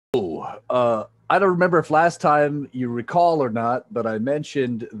I don't remember if last time you recall or not, but I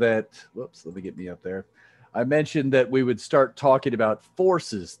mentioned that, whoops, let me get me up there. I mentioned that we would start talking about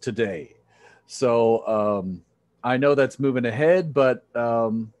forces today. So I know that's moving ahead, but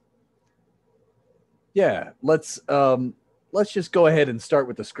yeah, let's just go ahead and start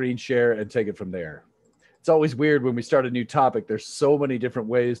with the screen share and take it from there. It's always weird when we start a new topic. There's so many different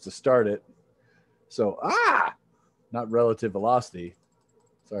ways to start it. So, not relative velocity.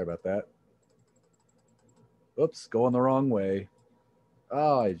 Sorry about that. Oops, going the wrong way.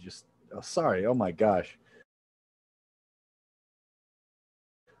 Sorry. Oh my gosh.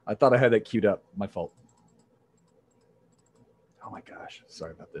 I thought I had that queued up. My fault. Oh my gosh.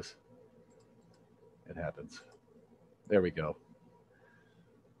 Sorry about this. It happens. There we go.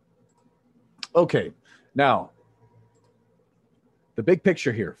 Okay. Now, the big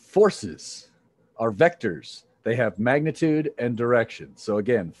picture here, forces are vectors. They have magnitude and direction. So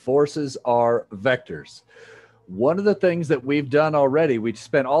again, forces are vectors. One of the things that we've done already, we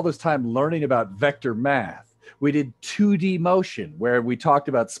spent all this time learning about vector math. We did 2D motion, where we talked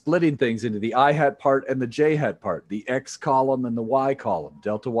about splitting things into the I hat part and the J hat part, the X column and the Y column,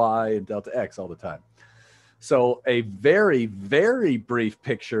 delta Y and delta X all the time. So a very, very brief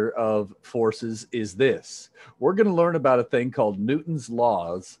picture of forces is this. We're going to learn about a thing called Newton's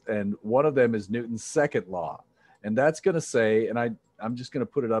laws, and one of them is Newton's second law. And that's going to say, and I'm just going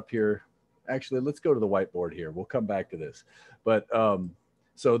to put it up here. Actually, let's go to the whiteboard here. We'll come back to this. But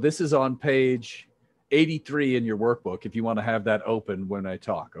so this is on page 83 in your workbook if you want to have that open when I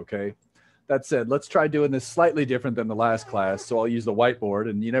talk, okay? That said, let's try doing this slightly different than the last class. So I'll use the whiteboard,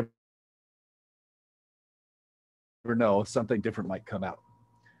 and you never know, something different might come out.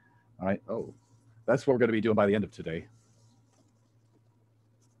 All right. Oh, that's what we're going to be doing by the end of today.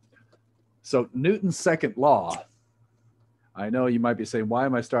 So Newton's second law. I know you might be saying, why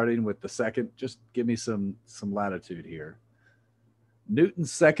am I starting with the second? Just give me some latitude here.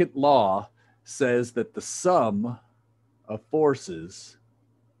 Newton's second law says that the sum of forces,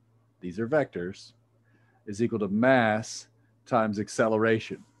 these are vectors, is equal to mass times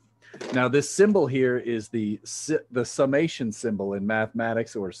acceleration. Now, this symbol here is the summation symbol in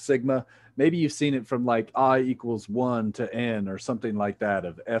mathematics, or sigma. Maybe you've seen it from like I equals 1 to n or something like that,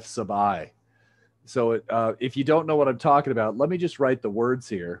 of f sub I. So if you don't know what I'm talking about, let me just write the words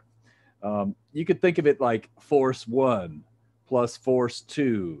here. You could think of it like force 1 plus force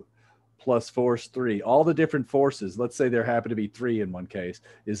 2 plus force 3. All the different forces, let's say there happen to be 3 in one case,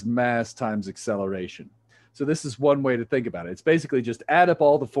 is mass times acceleration. So this is one way to think about it. It's basically just add up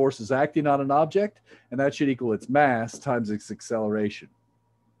all the forces acting on an object, and that should equal its mass times its acceleration.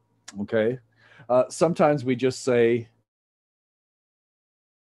 Okay? Sometimes we just say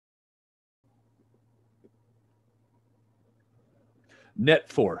net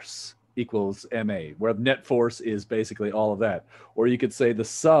force equals ma, where net force is basically all of that. Or you could say the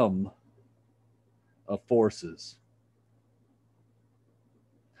sum of forces.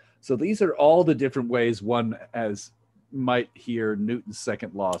 So these are all the different ways one might hear Newton's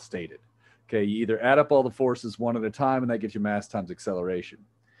second law stated. Okay, you either add up all the forces one at a time, and that gives you mass times acceleration.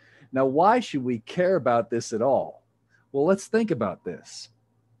 Now, why should we care about this at all? Well, let's think about this.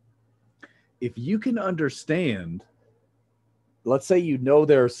 If you can understand, let's say you know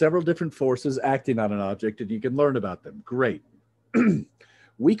there are several different forces acting on an object and you can learn about them. Great.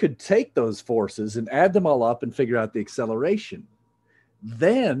 We could take those forces and add them all up and figure out the acceleration.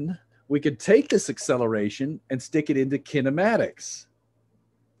 Then we could take this acceleration and stick it into kinematics.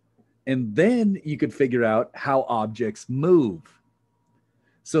 And then you could figure out how objects move.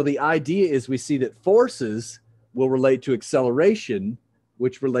 So the idea is we see that forces will relate to acceleration,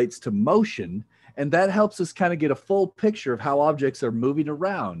 which relates to motion. And that helps us kind of get a full picture of how objects are moving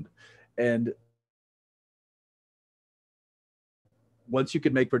around. And once you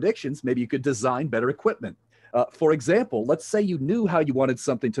could make predictions, maybe you could design better equipment. For example, let's say you knew how you wanted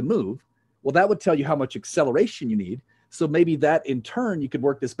something to move. Well, that would tell you how much acceleration you need. So maybe that in turn, you could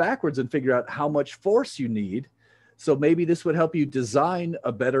work this backwards and figure out how much force you need. So maybe this would help you design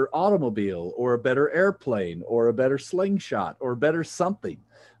a better automobile or a better airplane or a better slingshot or better something,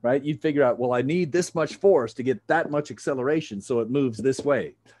 right? You'd figure out, well, I need this much force to get that much acceleration so it moves this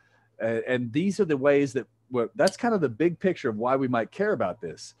way. And these are the ways that, that's kind of the big picture of why we might care about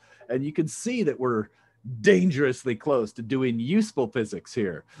this. And you can see that we're dangerously close to doing useful physics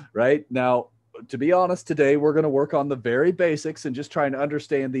here, right? Now, to be honest, today we're going to work on the very basics and just trying to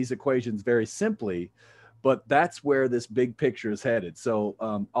understand these equations very simply, but that's where this big picture is headed. So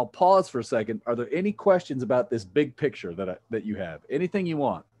I'll pause for a second. Are there any questions about this big picture that you have? Anything you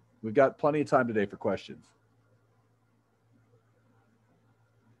want? We've got plenty of time today for questions.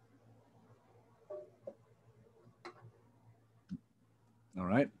 All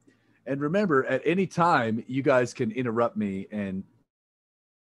right. And remember, at any time, you guys can interrupt me and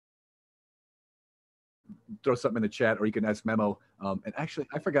throw something in the chat, or you can ask Memo. And actually,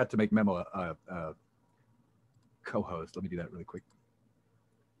 I forgot to make Memo a co-host. Let me do that really quick.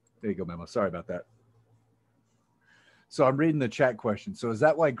 There you go, Memo. Sorry about that. So I'm reading the chat question. So is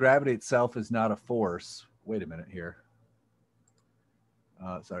that why gravity itself is not a force? Wait a minute here.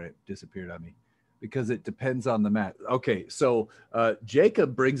 Sorry, it disappeared on me. Because it depends on the math. Okay, so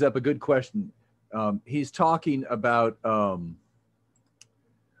Jacob brings up a good question. He's talking about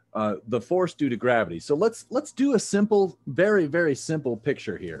the force due to gravity. So let's do a simple, very, very simple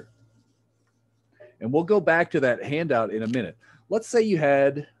picture here. And we'll go back to that handout in a minute. Let's say you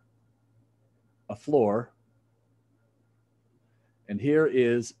had a floor, and here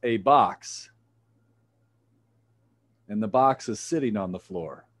is a box, and the box is sitting on the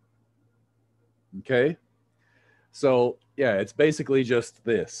floor. Okay, so yeah, it's basically just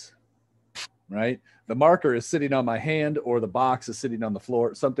this, right? The marker is sitting on my hand, or the box is sitting on the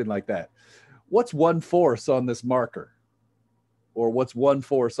floor, something like that. What's one force on this marker? Or what's one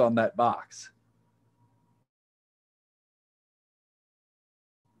force on that box?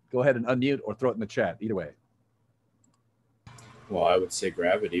 Go ahead and unmute or throw it in the chat, either way. Well, I would say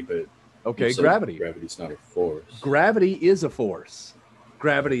gravity, but okay, gravity. Gravity's not a force. Gravity is a force.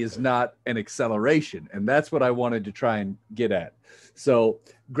 Gravity is not an acceleration. And that's what I wanted to try and get at. So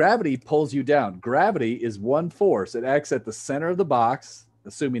gravity pulls you down. Gravity is one force. It acts at the center of the box,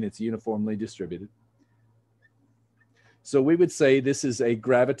 assuming it's uniformly distributed. So we would say this is a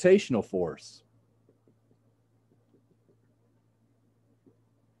gravitational force.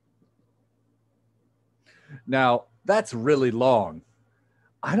 Now, that's really long.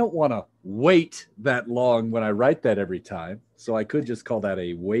 I don't want to wait that long when I write that every time. So I could just call that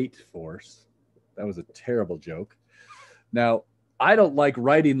a weight force. That was a terrible joke. Now, I don't like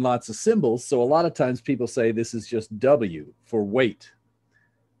writing lots of symbols. So a lot of times people say this is just W for weight.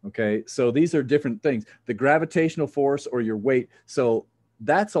 Okay, so these are different things. The gravitational force or your weight. So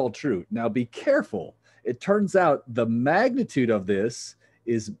that's all true. Now be careful. It turns out the magnitude of this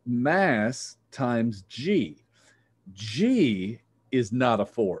is mass times G. G is not a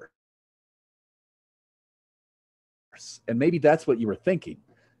force. And maybe that's what you were thinking.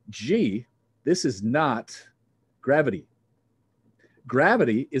 G, this is not gravity.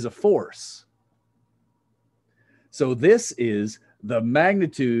 Gravity is a force. So this is the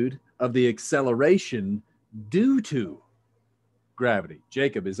magnitude of the acceleration due to gravity.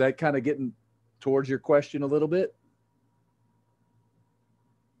 Jacob, is that kind of getting towards your question a little bit?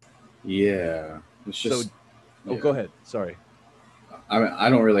 Yeah. It's just, so, oh, go ahead. Sorry. I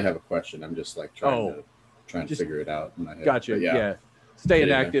don't really have a question. I'm just like trying to figure it out in my head. Gotcha. Yeah. Staying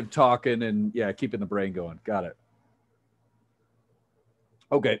active, talking, and keeping the brain going. Got it.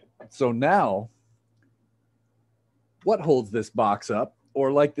 Okay. So now, what holds this box up, or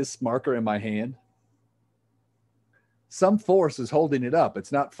like this marker in my hand? Some force is holding it up.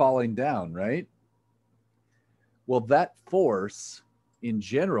 It's not falling down, right? Well, that force in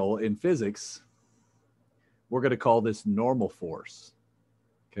general in physics, we're going to call this normal force.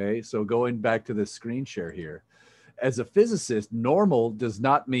 Okay, so going back to this screen share here, as a physicist, normal does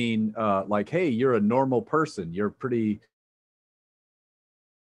not mean like, hey, you're a normal person. You're pretty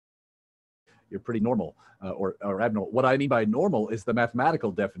normal or abnormal. What I mean by normal is the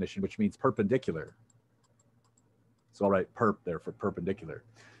mathematical definition, which means perpendicular. So I'll write perp there for perpendicular.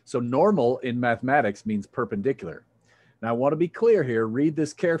 So normal in mathematics means perpendicular. Now I want to be clear here. Read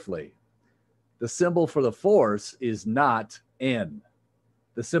this carefully. The symbol for the force is not N.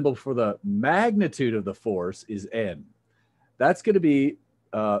 The symbol for the magnitude of the force is N. That's going to be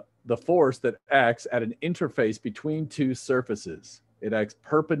the force that acts at an interface between two surfaces. It acts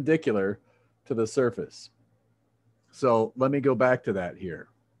perpendicular to the surface. So let me go back to that here.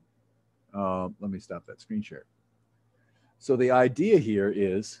 Let me stop that screen share. So the idea here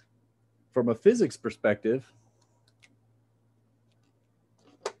is, from a physics perspective,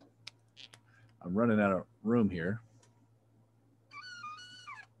 I'm running out of room here.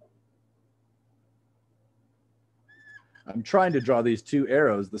 I'm trying to draw these two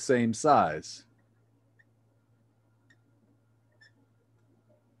arrows the same size.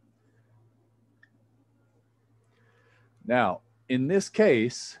 Now, in this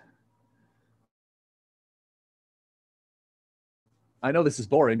case, I know this is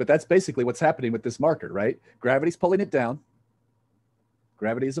boring, but that's basically what's happening with this marker, right? Gravity's pulling it down.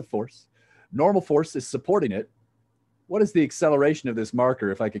 Gravity is a force. Normal force is supporting it. What is the acceleration of this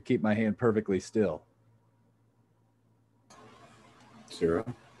marker if I could keep my hand perfectly still? 0.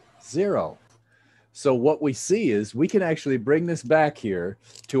 0. So what we see is we can actually bring this back here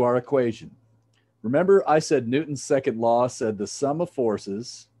to our equation. Remember, I said Newton's second law said the sum of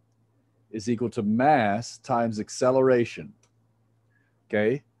forces is equal to mass times acceleration.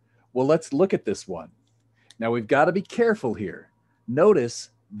 Okay, well, let's look at this one. Now, we've got to be careful here. Notice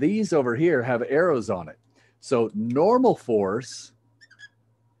these over here have arrows on it. So normal force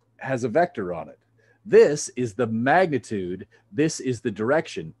has a vector on it. This is the magnitude. This is the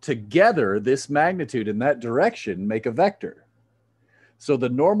direction. Together, this magnitude and that direction make a vector. So the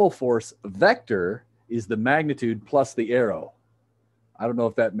normal force vector is the magnitude plus the arrow. I don't know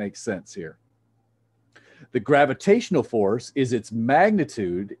if that makes sense here. The gravitational force is its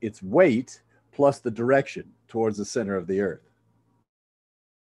magnitude, its weight, plus the direction towards the center of the Earth.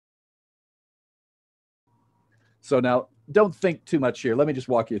 So now, don't think too much here. Let me just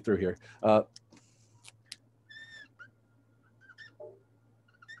walk you through here.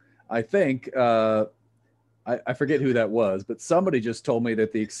 I think, I forget who that was, but somebody just told me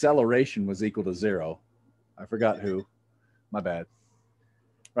that the acceleration was equal to 0. I forgot who. My bad.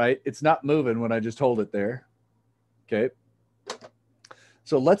 Right? It's not moving when I just hold it there. Okay.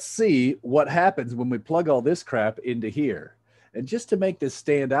 So let's see what happens when we plug all this crap into here. And just to make this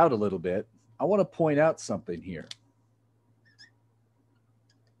stand out a little bit, I want to point out something here.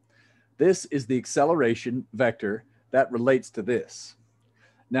 This is the acceleration vector that relates to this.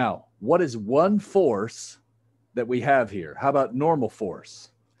 Now, what is one force that we have here? How about normal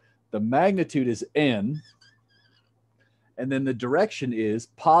force? The magnitude is n, and then the direction is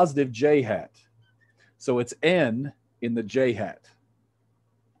positive j hat. So it's n in the j hat.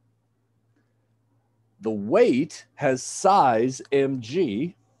 The weight has size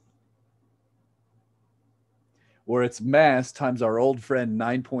mg, where it's mass times our old friend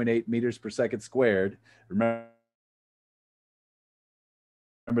 9.8 meters per second squared. Remember,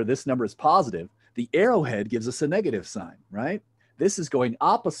 this number is positive. The arrowhead gives us a negative sign, right? This is going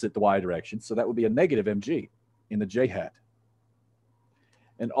opposite the y direction, so that would be a negative mg in the j hat.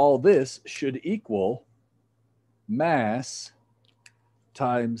 And all this should equal mass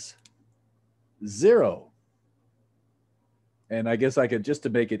times 0. And I guess I could, just to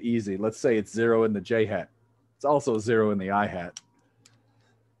make it easy, let's say it's 0 in the j hat. It's also 0 in the I hat.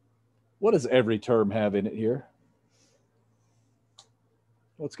 What does every term have in it here?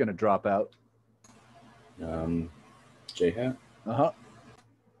 What's going to drop out? J hat.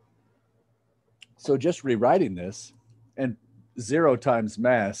 So just rewriting this, and 0 times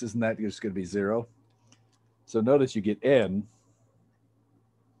mass, isn't that just going to be 0? So notice you get n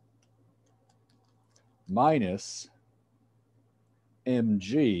minus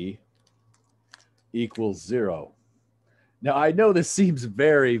mg equals 0. Now, I know this seems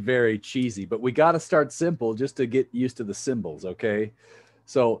very, very cheesy, but we got to start simple just to get used to the symbols, okay?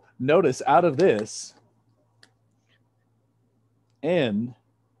 So notice out of this, n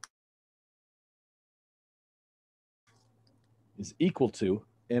is equal to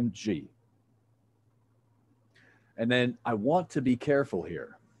mg. And then I want to be careful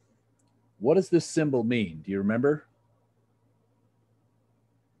here. What does this symbol mean? Do you remember?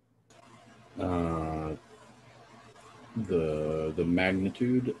 The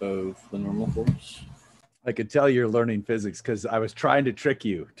magnitude of the normal force. I could tell you're learning physics because I was trying to trick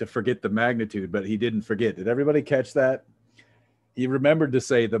you to forget the magnitude, but he didn't forget. Did everybody catch that? He remembered to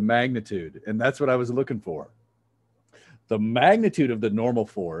say the magnitude, and that's what I was looking for. The magnitude of the normal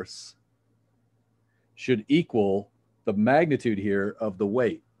force should equal the magnitude here of the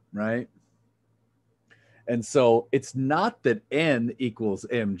weight, right? And so it's not that n equals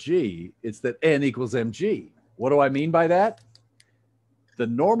mg, it's that n equals mg. What do I mean by that? The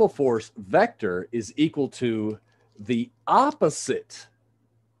normal force vector is equal to the opposite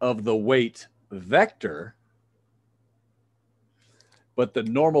of the weight vector, but the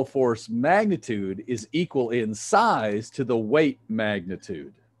normal force magnitude is equal in size to the weight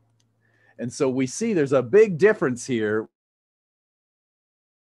magnitude. And so we see there's a big difference here.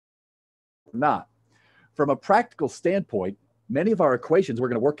 Not. From a practical standpoint, many of our equations we're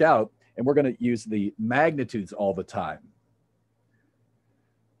going to work out, and we're going to use the magnitudes all the time.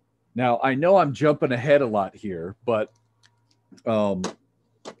 Now, I know I'm jumping ahead a lot here, but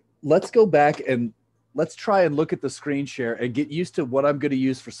let's go back and let's try and look at the screen share and get used to what I'm going to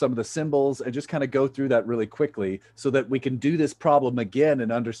use for some of the symbols and just kind of go through that really quickly so that we can do this problem again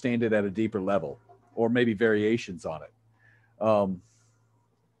and understand it at a deeper level, or maybe variations on it.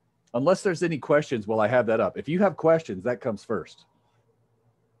 Unless there's any questions while I have that up. If you have questions, that comes first.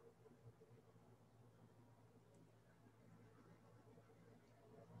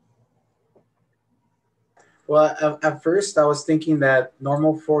 Well, at first I was thinking that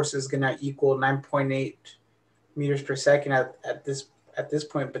normal force is gonna equal 9.8 meters per second at this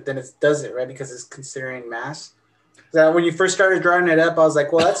point, but then it does it right because it's considering mass. So when you first started drawing it up, I was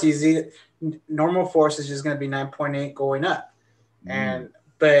like, well, that's easy. Normal force is just gonna be 9.8 going up, and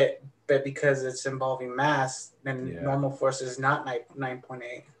but because it's involving mass, then normal force is not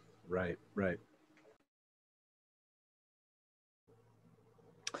 9.8. Right, right.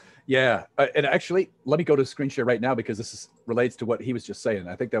 Yeah, and actually, let me go to screen share right now because this relates to what he was just saying.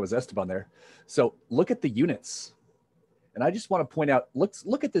 I think that was Esteban there. So look at the units. And I just want to point out,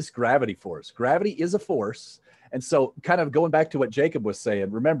 look at this gravity force. Gravity is a force. And so kind of going back to what Jacob was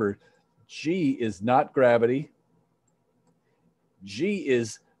saying, remember, G is not gravity. G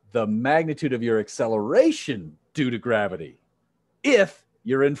is the magnitude of your acceleration due to gravity if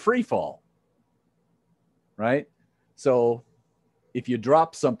you're in free fall, right? So if you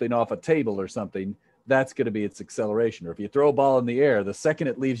drop something off a table or something, that's going to be its acceleration. Or if you throw a ball in the air, the second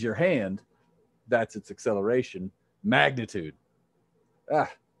it leaves your hand, that's its acceleration. Magnitude.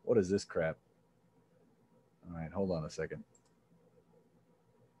 What is this crap? All right, hold on a second.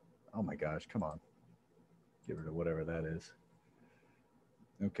 Oh my gosh, come on. Get rid of whatever that is.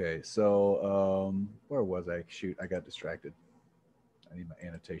 Okay, so where was I? Shoot, I got distracted. I need my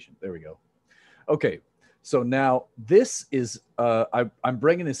annotation. There we go. Okay, so now this is, I'm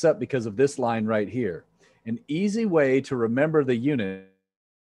bringing this up because of this line right here. An easy way to remember the unit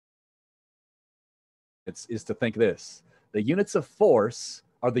is to think this. The units of force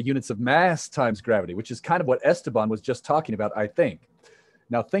are the units of mass times gravity, which is kind of what Esteban was just talking about, I think.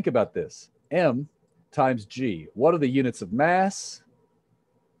 Now think about this. M times G. What are the units of mass?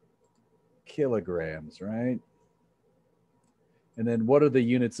 Kilograms, right? And then what are the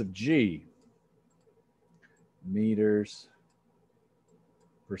units of G? Meters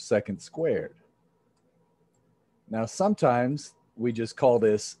per second squared. Now sometimes we just call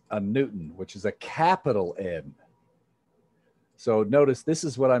this a Newton, which is a capital N. So notice this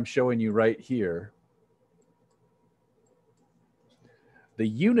is what I'm showing you right here. The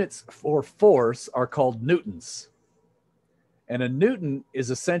units for force are called newtons. And a Newton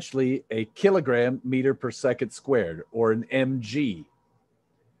is essentially a kilogram meter per second squared, or an mg.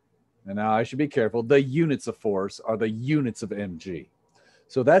 And now I should be careful. The units of force are the units of mg.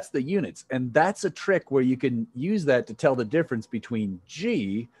 So that's the units. And that's a trick where you can use that to tell the difference between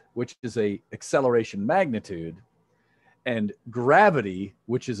g, which is a acceleration magnitude, and gravity,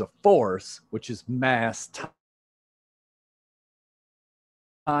 which is a force, which is mass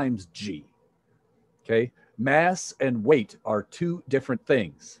times g. Okay, mass and weight are two different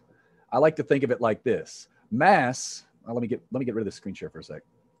things. I like to think of it like this. Mass, let me get rid of the screen share for a sec.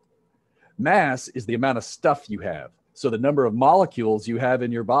 Mass is the amount of stuff you have. So the number of molecules you have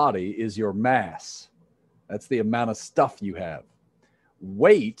in your body is your mass. That's the amount of stuff you have.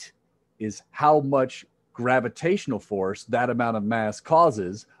 Weight is how much gravitational force that amount of mass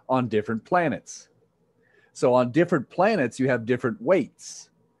causes on different planets. So on different planets, you have different weights.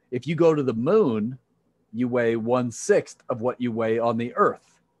 If you go to the moon, you weigh 1/6 of what you weigh on the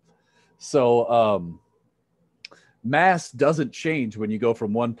Earth. So mass doesn't change when you go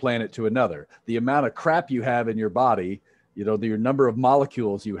from one planet to another. The amount of crap you have in your body, your number of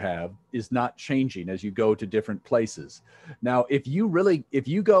molecules you have is not changing as you go to different places. Now, if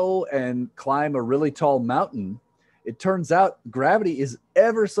you go and climb a really tall mountain, it turns out gravity is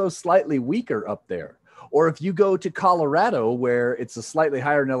ever so slightly weaker up there. Or if you go to Colorado, where it's a slightly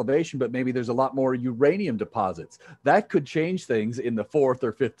higher in elevation, but maybe there's a lot more uranium deposits, that could change things in the 4th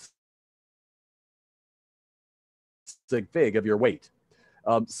or 5th sig fig of your weight.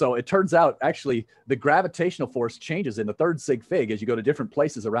 So it turns out, actually, the gravitational force changes in the 3rd sig fig as you go to different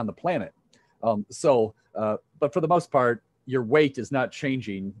places around the planet. But for the most part, your weight is not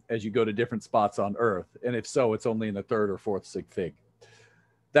changing as you go to different spots on Earth. And if so, it's only in the 3rd or 4th sig fig.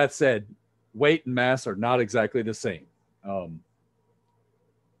 That said, weight and mass are not exactly the same.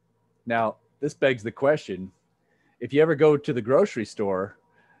 Now, this begs the question, if you ever go to the grocery store,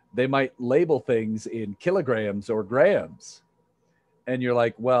 they might label things in kilograms or grams. And you're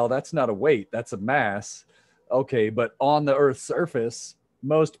like, well, that's not a weight, that's a mass. Okay, but on the Earth's surface,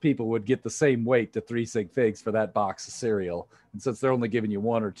 most people would get the same weight to 3 sig figs for that box of cereal. And since they're only giving you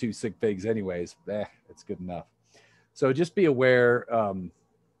 1 or 2 sig figs anyways, it's good enough. So just be aware,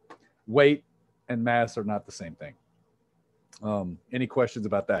 weight and mass are not the same thing. Any questions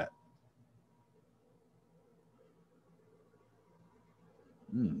about that?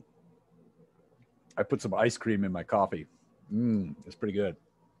 I put some ice cream in my coffee. It's pretty good.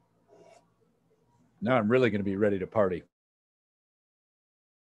 Now I'm really going to be ready to party.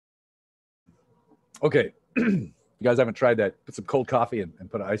 Okay, You guys haven't tried that, put some cold coffee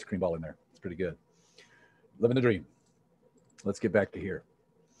and put an ice cream ball in there. It's pretty good. Living the dream. Let's get back to here.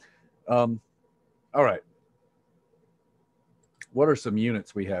 All right. What are some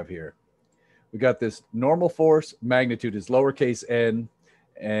units we have here? We got this normal force, magnitude is lowercase n,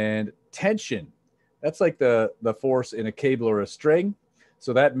 and tension. That's like the force in a cable or a string.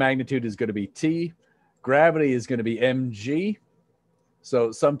 So that magnitude is going to be T. Gravity is going to be mg.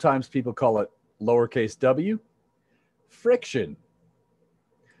 So sometimes people call it lowercase w. Friction,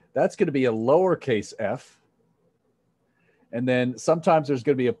 that's going to be a lowercase f. And then sometimes there's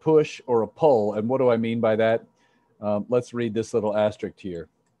going to be a push or a pull. And what do I mean by that? Let's read this little asterisk here.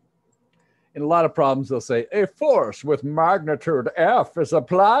 In a lot of problems, they'll say, a force with magnitude F is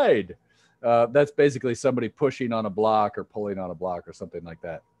applied. That's basically somebody pushing on a block or pulling on a block or something like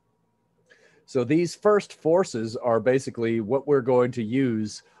that. So these first forces are basically what we're going to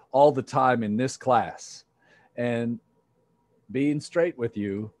use all the time in this class. And being straight with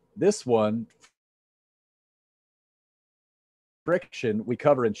you, this one, friction, we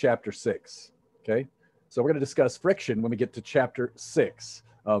cover in chapter 6. Okay, so we're going to discuss friction when we get to chapter 6.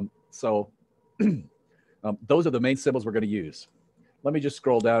 Those are the main symbols we're going to use. Let me just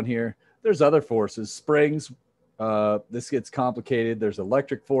scroll down here. There's other forces, springs. This gets complicated. There's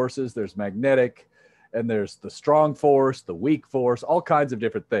electric forces, there's magnetic, and there's the strong force, the weak force, all kinds of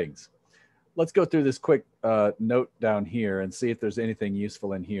different things. Let's go through this quick note down here and see if there's anything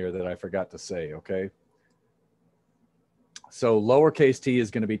useful in here that I forgot to say, okay? So lowercase t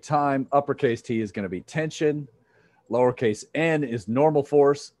is going to be time, uppercase T is going to be tension, lowercase n is normal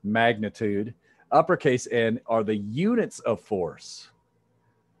force, magnitude, uppercase n are the units of force.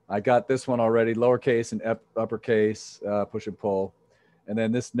 I got this one already, lowercase and uppercase, push and pull. And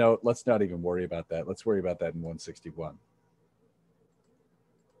then this note, let's not even worry about that. Let's worry about that in 161.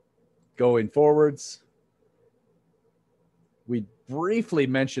 Going forwards, we briefly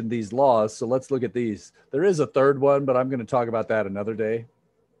mentioned these laws, so let's look at these. There is a third one, but I'm going to talk about that another day.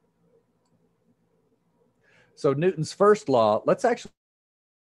 So Newton's first law, let's actually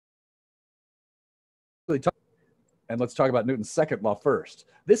talk, and let's talk about Newton's second law first.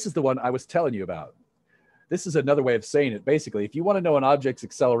 This is the one I was telling you about. This is another way of saying it. Basically, if you want to know an object's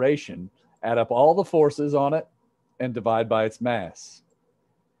acceleration, add up all the forces on it and divide by its mass.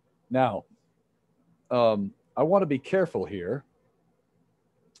 Now, I want to be careful here.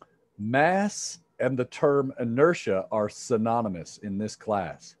 Mass and the term inertia are synonymous in this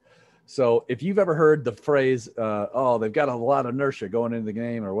class. So if you've ever heard the phrase, oh, they've got a lot of inertia going into the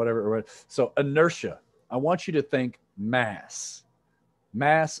game or whatever. So inertia, I want you to think mass.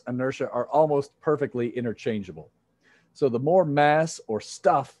 Mass, inertia are almost perfectly interchangeable. So the more mass or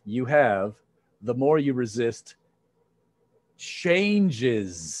stuff you have, the more you resist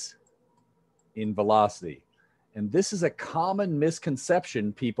changes in velocity. And this is a common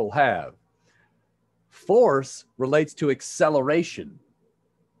misconception people have. Force relates to acceleration.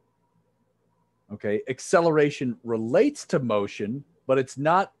 Okay, acceleration relates to motion, but it's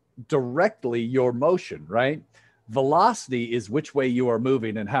not directly your motion, right? Velocity is which way you are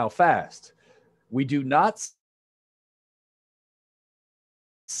moving and how fast. We do not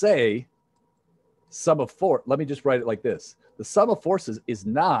say sum of force. Let me just write it like this. The sum of forces is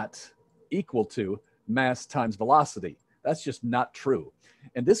not equal to mass times velocity. That's just not true.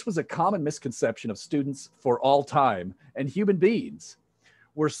 And this was a common misconception of students for all time and human beings.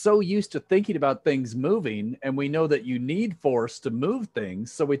 We're so used to thinking about things moving, and we know that you need force to move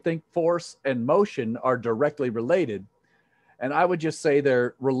things. So we think force and motion are directly related. And I would just say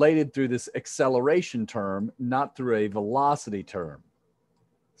they're related through this acceleration term, not through a velocity term.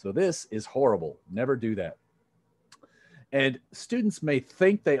 So this is horrible. Never do that. And students may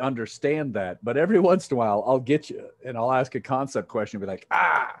think they understand that, but every once in a while I'll get you and I'll ask a concept question and be like,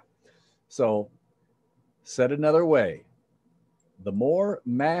 ah. So said another way, the more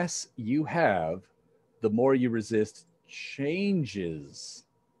mass you have, the more you resist changes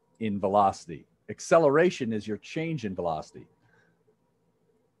in velocity. Acceleration is your change in velocity.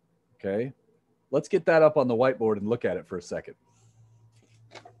 Okay, let's get that up on the whiteboard and look at it for a second.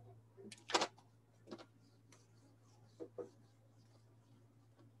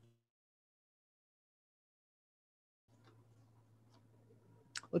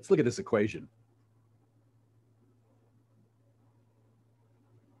 Let's look at this equation.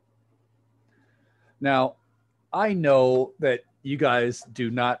 Now, I know that you guys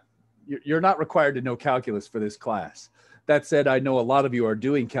you're not required to know calculus for this class. That said, I know a lot of you are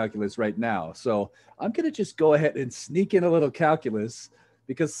doing calculus right now. So I'm going to just go ahead and sneak in a little calculus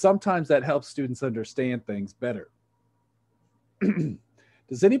because sometimes that helps students understand things better.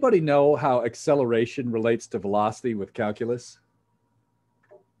 Does anybody know how acceleration relates to velocity with calculus?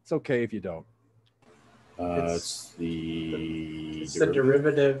 It's okay if you don't. It's the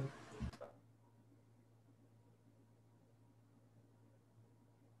derivative.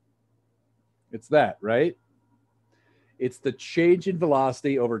 It's that, right? It's the change in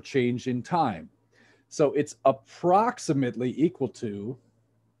velocity over change in time. So it's approximately equal to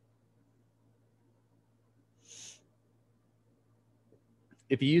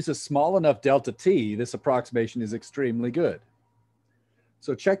if you use a small enough delta t, this approximation is extremely good.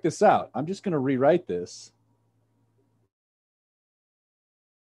 So check this out. I'm just going to rewrite this.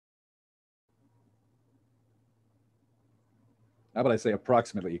 How about I say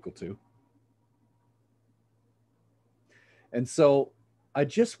approximately equal to? And so I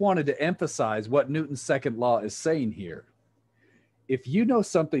just wanted to emphasize what Newton's second law is saying here. If you know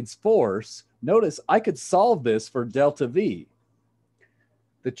something's force, notice I could solve this for delta v.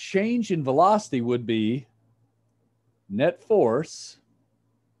 The change in velocity would be net force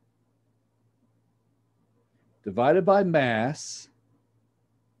divided by mass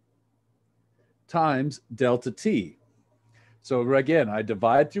times delta t. So again, I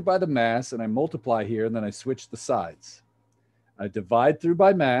divide through by the mass and I multiply here and then I switch the sides. I divide through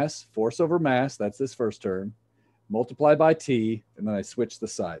by mass, force over mass, that's this first term, multiply by t, and then I switch the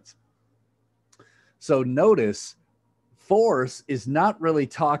sides. So notice force is not really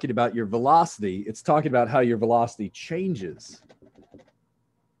talking about your velocity. It's talking about how your velocity changes.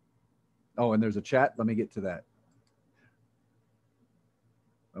 Oh, and there's a chat. Let me get to that.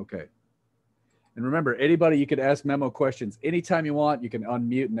 Okay. And remember, anybody, you can ask Memo questions anytime you want. You can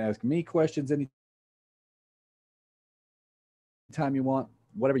unmute and ask me questions anytime you want,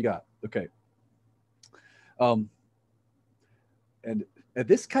 whatever you got. Okay. And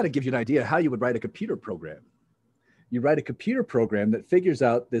this kind of gives you an idea how you would write a computer program. You write a computer program that figures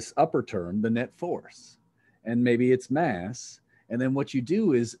out this upper term, the net force, and maybe it's mass. And then what you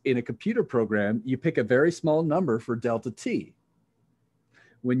do is in a computer program, you pick a very small number for delta t.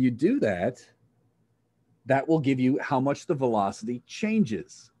 When you do that, that will give you how much the velocity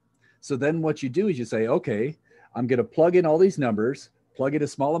changes. So then what you do is you say, okay, I'm going to plug in all these numbers, plug in a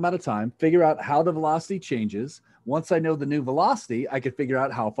small amount of time, figure out how the velocity changes. Once I know the new velocity, I can figure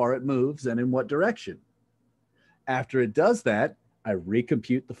out how far it moves and in what direction. After it does that, I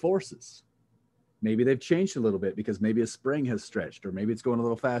recompute the forces. Maybe they've changed a little bit because maybe a spring has stretched, or maybe it's going a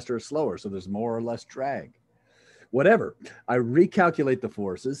little faster or slower, so there's more or less drag. Whatever. I recalculate the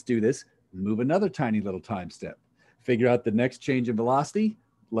forces, do this, move another tiny little time step, figure out the next change in velocity,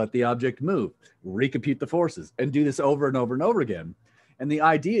 let the object move, recompute the forces, and do this over and over and over again. And the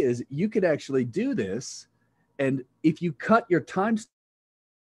idea is you could actually do this, and if you cut your time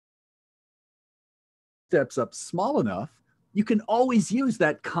steps up small enough, you can always use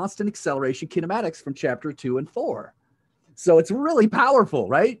that constant acceleration kinematics from chapter 2 and 4. So it's really powerful,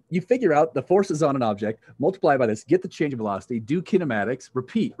 right? You figure out the forces on an object, multiply by this, get the change of velocity, do kinematics,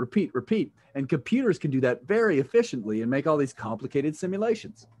 repeat, repeat, repeat. And computers can do that very efficiently and make all these complicated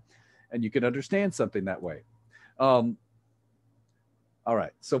simulations. And you can understand something that way. All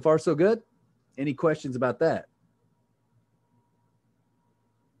right, so far so good? Any questions about that?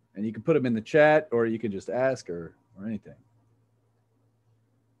 And you can put them in the chat, or you can just ask or anything.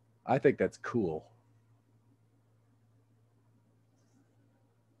 I think that's cool.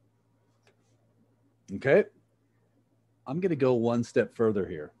 Okay. I'm going to go one step further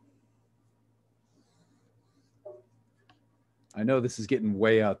here. I know this is getting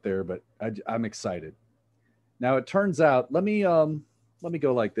way out there, but I'm excited. Now it turns out, let me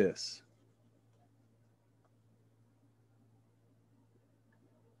go like this.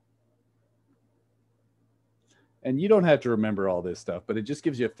 And you don't have to remember all this stuff, but it just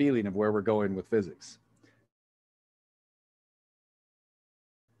gives you a feeling of where we're going with physics.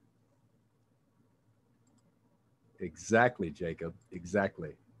 Exactly, Jacob.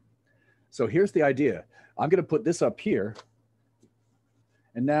 Exactly. So here's the idea. I'm going to put this up here.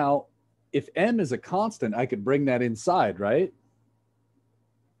 And now, if m is a constant, I could bring that inside, right?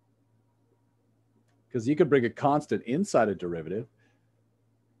 Because you could bring a constant inside a derivative.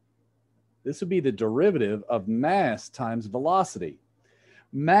 This would be the derivative of mass times velocity.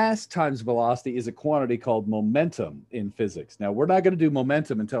 Mass times velocity is a quantity called momentum in physics. Now, we're not going to do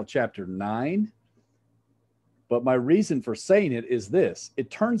momentum until chapter 9. But my reason for saying it is this.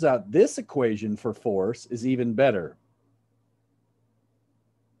 It turns out this equation for force is even better.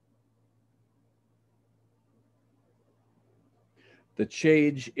 The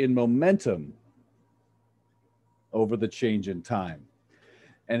change in momentum over the change in time.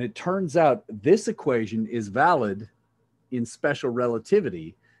 And it turns out this equation is valid in special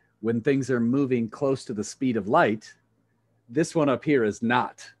relativity, when things are moving close to the speed of light, this one up here is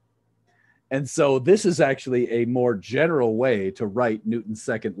not. And so this is actually a more general way to write Newton's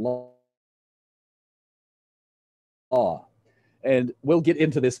second law. And we'll get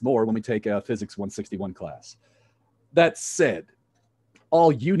into this more when we take a Physics 161 class. That said,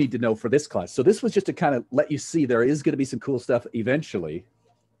 all you need to know for this class, so this was just to kind of let you see there is going to be some cool stuff eventually.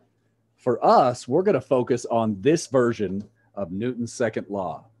 For us, we're going to focus on this version of Newton's second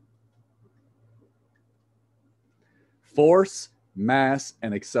law. Force, mass,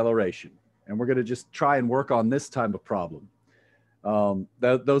 and acceleration. And we're going to just try and work on this type of problem.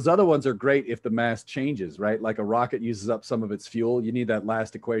 Those other ones are great if the mass changes, right? Like a rocket uses up some of its fuel. You need that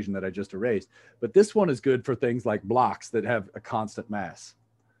last equation that I just erased. But this one is good for things like blocks that have a constant mass.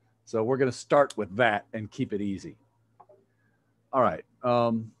 So we're going to start with that and keep it easy. All right.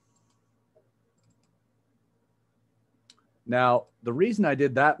 Now, the reason I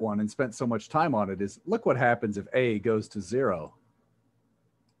did that one and spent so much time on it is look what happens if A goes to 0.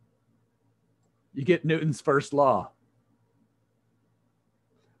 You get Newton's first law.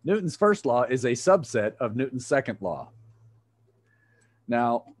 Newton's first law is a subset of Newton's second law.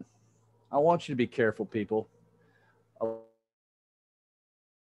 Now, I want you to be careful, people. A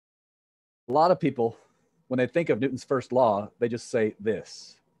lot of people, when they think of Newton's first law, they just say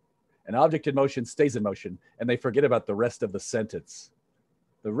this. An object in motion stays in motion, and they forget about the rest of the sentence.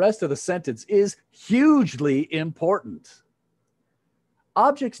 The rest of the sentence is hugely important.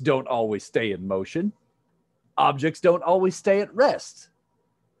 Objects don't always stay in motion. Objects don't always stay at rest.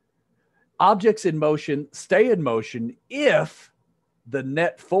 Objects in motion stay in motion if the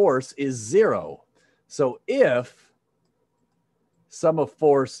net force is 0. So if sum of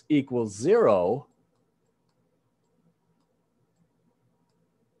force equals 0,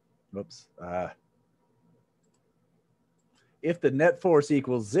 if the net force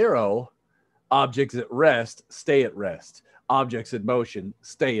equals 0, objects at rest stay at rest. Objects in motion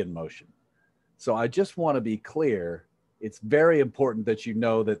stay in motion. So I just want to be clear. It's very important that you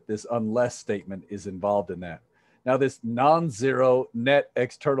know that this unless statement is involved in that. Now, this non-zero net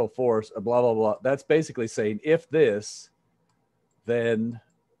external force, blah, blah, blah, that's basically saying if this, then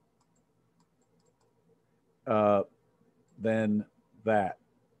that.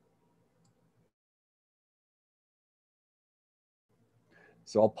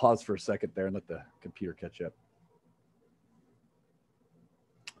 So I'll pause for a second there and let the computer catch up.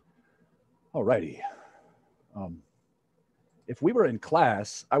 All righty. If we were in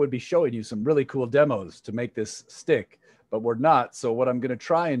class, I would be showing you some really cool demos to make this stick, but we're not. So what I'm going to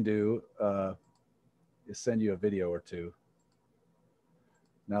try and do is send you a video or two.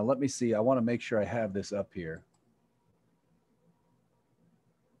 Now, let me see. I want to make sure I have this up here.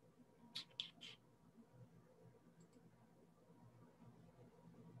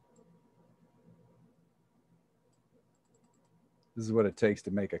 This is what it takes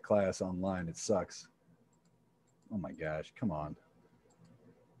to make a class online. It sucks. Oh my gosh, come on.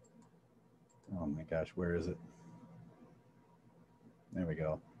 Oh my gosh, where is it? There we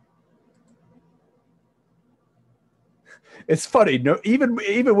go. It's funny. No, even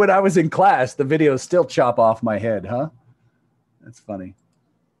when I was in class, the videos still chop off my head, huh? That's funny.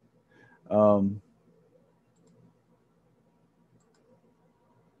 I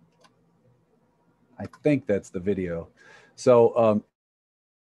think that's the video. So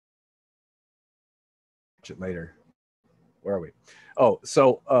watch it later. Where are we? Oh,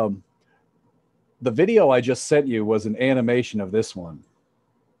 so the video I just sent you was an animation of this one.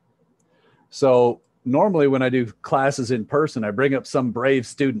 So normally when I do classes in person, I bring up some brave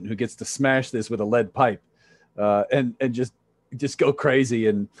student who gets to smash this with a lead pipe and just go crazy.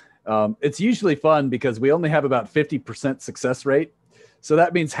 And it's usually fun because we only have about 50% success rate. So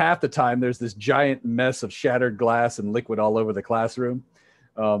that means half the time there's this giant mess of shattered glass and liquid all over the classroom.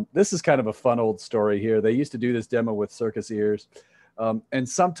 This is kind of a fun old story here. They used to do this demo with circus ears. And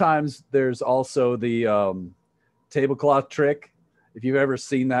sometimes there's also the tablecloth trick. If you've ever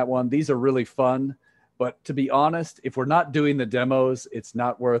seen that one, these are really fun. But to be honest, if we're not doing the demos, it's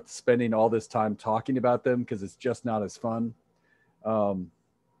not worth spending all this time talking about them because it's just not as fun. Let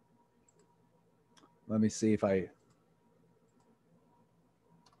me see if I...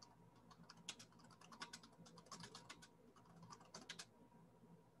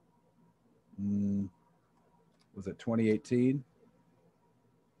 was it 2018?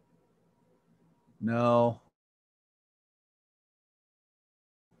 No.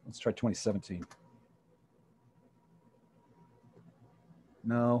 Let's try 2017.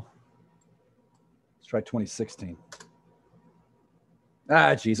 No. Let's try 2016.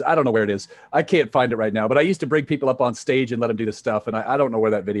 Geez, I don't know where it is. I can't find it right now, but I used to bring people up on stage and let them do the stuff, and I don't know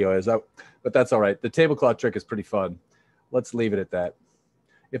where that video is. But that's all right. The tablecloth trick is pretty fun. Let's leave it at that.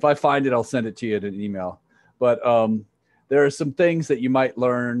 If I find it, I'll send it to you in an email. But there are some things that you might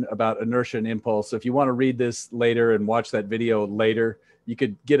learn about inertia and impulse. So if you want to read this later and watch that video later, you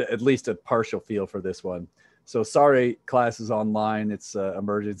could get at least a partial feel for this one. So sorry, class is online. It's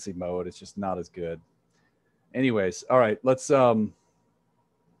emergency mode. It's just not as good. Anyways, all right, let's,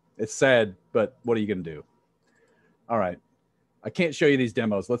 it's sad, but what are you going to do? All right. I can't show you these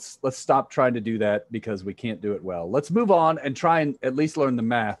demos. Let's stop trying to do that because we can't do it well. Let's move on and try and at least learn the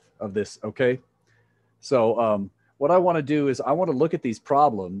math of this, okay? So what I want to do is I want to look at these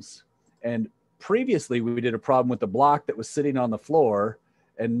problems. And previously we did a problem with the block that was sitting on the floor.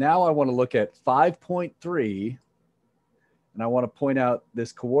 And now I want to look at 5.3. And I want to point out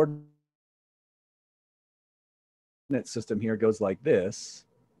this coordinate system here goes like this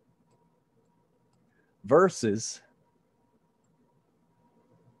versus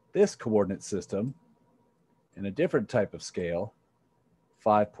this coordinate system in a different type of scale,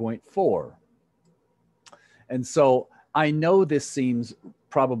 5.4. And so I know this seems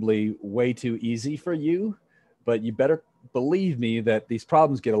probably way too easy for you, but you better believe me that these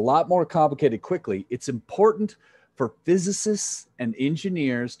problems get a lot more complicated quickly. It's important for physicists and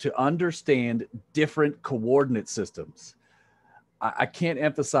engineers to understand different coordinate systems. I can't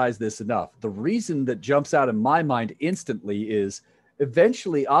emphasize this enough. The reason that jumps out in my mind instantly is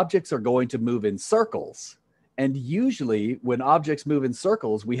eventually objects are going to move in circles. And usually when objects move in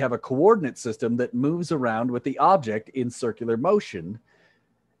circles, we have a coordinate system that moves around with the object in circular motion.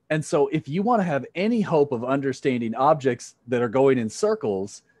 And so if you want to have any hope of understanding objects that are going in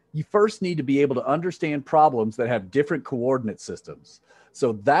circles, you first need to be able to understand problems that have different coordinate systems.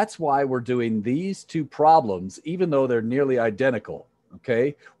 So that's why we're doing these two problems, even though they're nearly identical,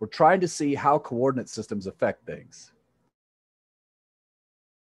 okay? We're trying to see how coordinate systems affect things.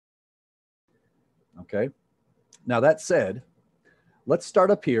 Okay, now that said, let's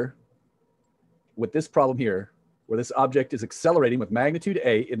start up here with this problem here, where this object is accelerating with magnitude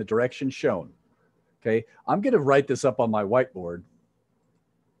A in the direction shown. Okay, I'm going to write this up on my whiteboard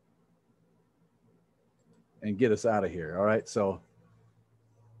and get us out of here. All right, so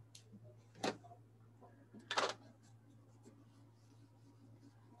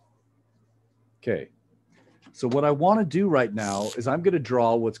okay, so what I want to do right now is I'm going to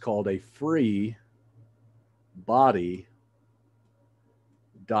draw what's called a free body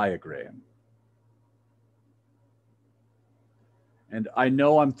diagram. And I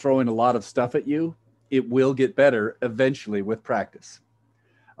know I'm throwing a lot of stuff at you. It will get better eventually with practice.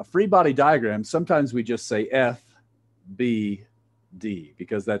 A free body diagram, sometimes we just say F, B, D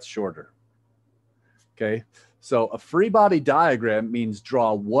because that's shorter. Okay, so a free body diagram means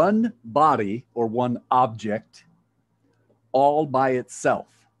draw one body or one object all by itself.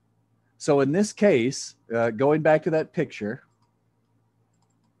 So in this case, going back to that picture,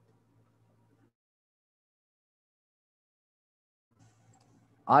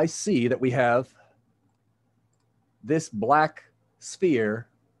 I see that we have this black sphere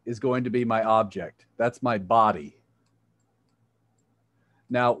is going to be my object. That's my body.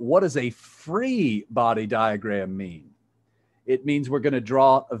 Now, what does a free body diagram mean? It means we're going to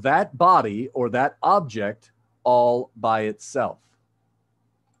draw that body or that object all by itself.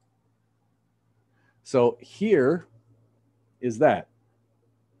 So here is that.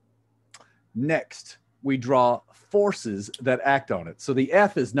 Next, we draw forces that act on it. So the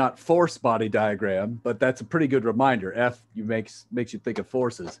F is not force body diagram, but that's a pretty good reminder. F makes you think of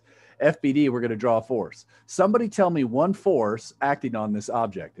forces. FBD, we're going to draw a force. Somebody tell me one force acting on this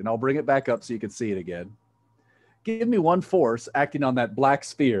object, and I'll bring it back up so you can see it again. Give me one force acting on that black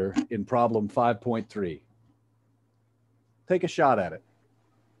sphere in problem 5.3. Take a shot at it.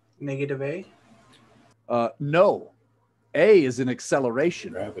 Negative A? No. A is an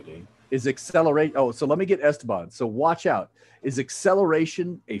acceleration. Gravity. Is accelerate. Oh, so let me get Esteban. So watch out. Is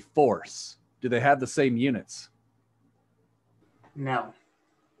acceleration a force? Do they have the same units? No.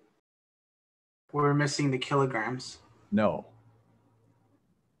 We're missing the kilograms. No.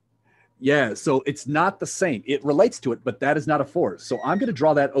 Yeah, so it's not the same. It relates to it, but that is not a force. So I'm going to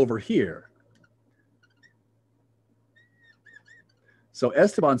draw that over here. So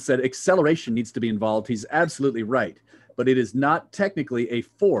Esteban said acceleration needs to be involved. He's absolutely right. But it is not technically a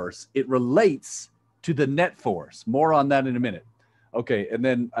force. It relates to the net force. More on that in a minute. Okay, and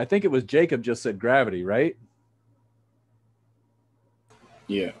then I think it was Jacob just said gravity, right?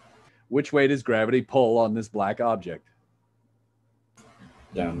 Yeah. Which way does gravity pull on this black object?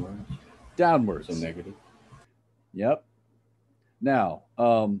 Downwards. Downwards. So negative. Yep. Now,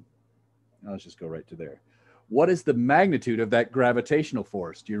 let's just go right to there. What is the magnitude of that gravitational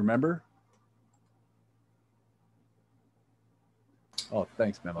force? Do you remember? Oh,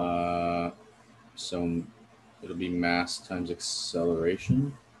 thanks, Memo. So it'll be mass times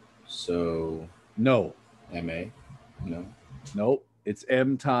acceleration. So no. MA. No. Nope. It's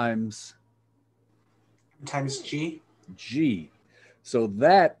M times G. G. So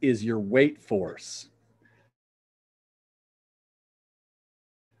that is your weight force.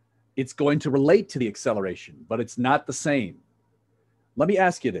 It's going to relate to the acceleration, but it's not the same. Let me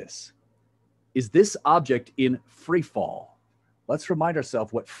ask you this. Is this object in free fall? Let's remind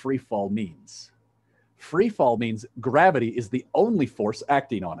ourselves what free fall means. Free fall means gravity is the only force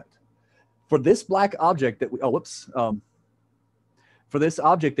acting on it. For this black object that for this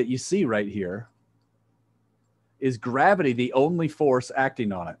object that you see right here, is gravity the only force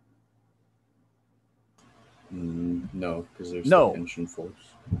acting on it? No, because there's no tension force.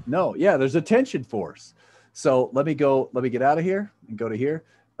 No, yeah, there's a tension force. So let me get out of here and go to here.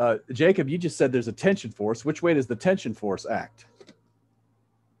 Jacob, you just said there's a tension force. Which way does the tension force act?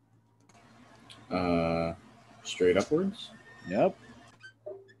 Straight upwards. Yep.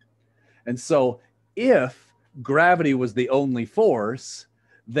 And so if gravity was the only force,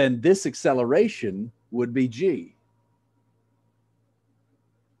 then this acceleration would be G.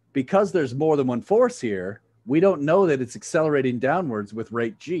 Because there's more than one force here, we don't know that it's accelerating downwards with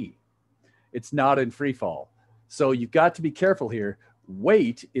rate G. It's not in free fall. So you've got to be careful here.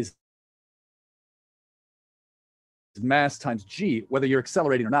 Weight is mass times G, whether you're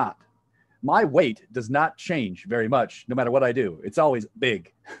accelerating or not. My weight does not change very much no matter what I do. It's always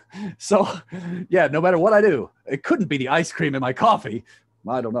big. So yeah, no matter what I do, it couldn't be the ice cream in my coffee.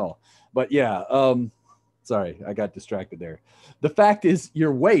 I don't know. But yeah, sorry, I got distracted there. The fact is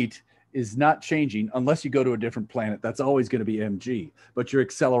your weight is not changing unless you go to a different planet. That's always going to be mg. But your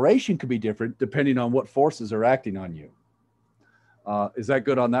acceleration could be different depending on what forces are acting on you. Is that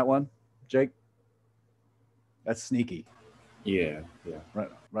good on that one, Jake? That's sneaky. Yeah.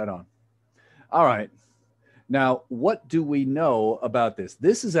 Right on. All right. Now, what do we know about this?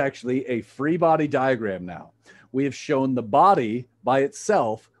 This is actually a free body diagram now. We have shown the body by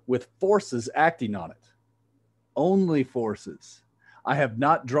itself with forces acting on it. Only forces. I have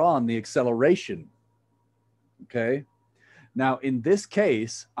not drawn the acceleration. Okay. Now, in this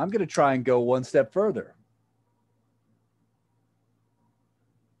case, I'm going to try and go one step further.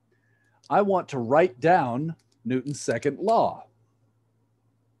 I want to write down Newton's second law.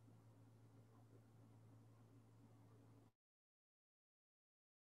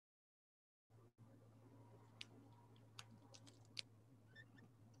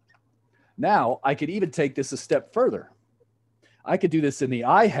 Now, I could even take this a step further. I could do this in the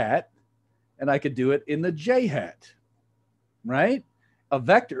I hat, and I could do it in the J hat, right? A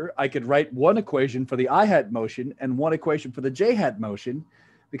vector, I could write one equation for the I hat motion and one equation for the J hat motion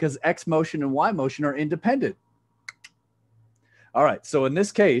because X motion and Y motion are independent. All right, so in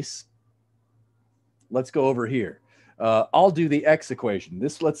this case, let's go over here. I'll do the X equation.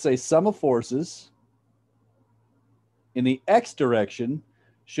 This, let's say, sum of forces in the X direction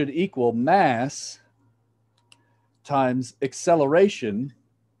should equal mass times acceleration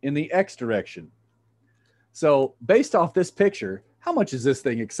in the X direction. So based off this picture, how much is this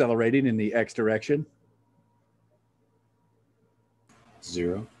thing accelerating in the X direction?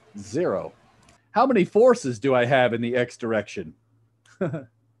 Zero. Zero. How many forces do I have in the X direction?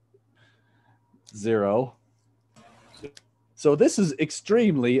 Zero. So this is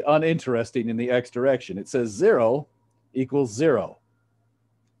extremely uninteresting in the X direction. It says 0 equals 0.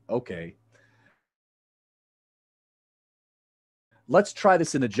 Okay. Let's try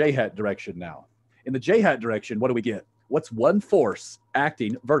this in the J hat direction now. In the J hat direction, what do we get? What's one force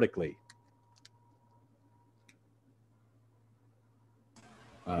acting vertically?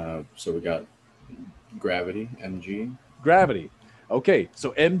 So we got gravity, mg. Gravity. Okay,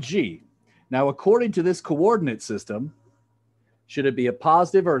 so mg. Now, according to this coordinate system, should it be a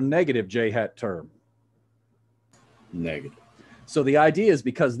positive or negative J hat term? Negative. So the idea is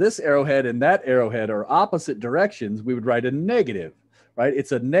because this arrowhead and that arrowhead are opposite directions, we would write a negative, right?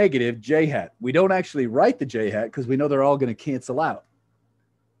 It's a negative J hat. We don't actually write the J hat because we know they're all going to cancel out.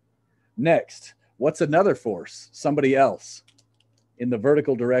 Next, what's another force? Somebody else in the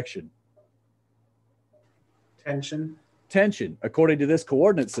vertical direction. Tension. Tension. According to this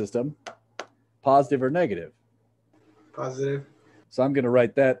coordinate system, positive or negative? Positive. So I'm going to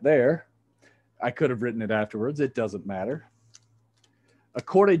write that there. I could have written it afterwards. It doesn't matter.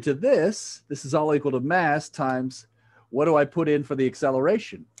 According to this, this is all equal to mass times, what do I put in for the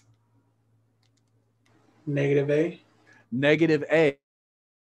acceleration? Negative A. negative A.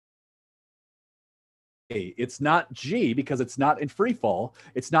 It's not G because it's not in free fall.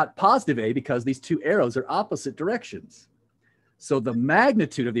 It's not positive A because these two arrows are opposite directions. So the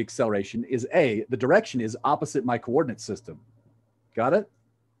magnitude of the acceleration is A. The direction is opposite my coordinate system. Got it?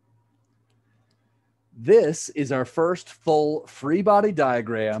 This is our first full free body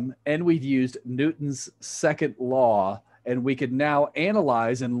diagram, and we've used Newton's second law, and we can now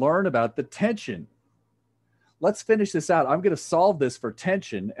analyze and learn about the tension. Let's finish this out. I'm going to solve this for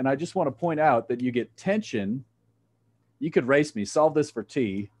tension, and I just want to point out that you get tension. You could race me. Solve this for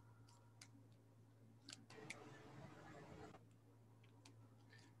T.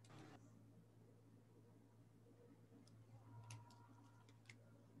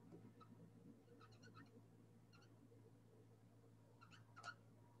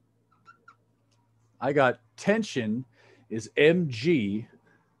 I got tension is mg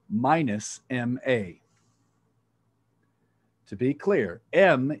minus ma. To be clear,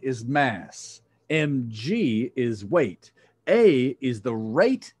 m is mass, mg is weight, a is the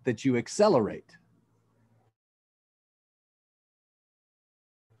rate that you accelerate.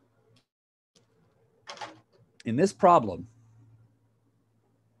 In this problem,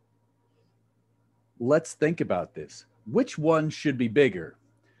 let's think about this. Which one should be bigger?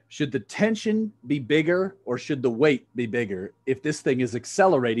 Should the tension be bigger or should the weight be bigger if this thing is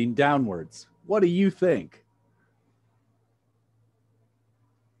accelerating downwards? What do you think?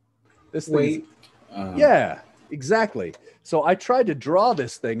 This weight. Yeah, exactly. So I tried to draw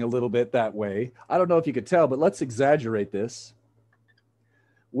this thing a little bit that way. I don't know if you could tell, but let's exaggerate this.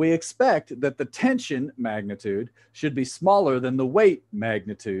 We expect that the tension magnitude should be smaller than the weight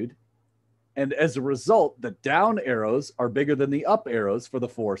magnitude. And as a result, the down arrows are bigger than the up arrows for the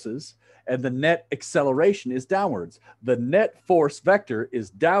forces, and the net acceleration is downwards. The net force vector is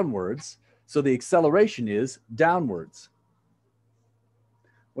downwards, so the acceleration is downwards.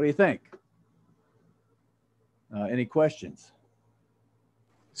 What do you think? Any questions?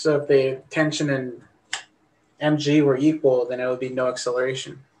 So if the tension and mg were equal, then it would be no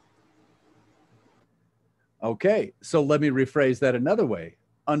acceleration. Okay, so let me rephrase that another way.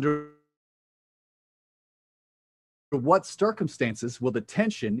 Under what circumstances will the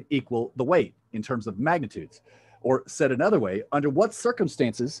tension equal the weight in terms of magnitudes? Or said another way, under what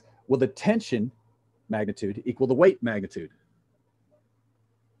circumstances will the tension magnitude equal the weight magnitude?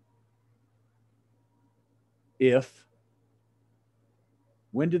 If,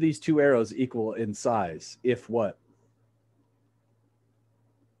 when do these two arrows equal in size? If what?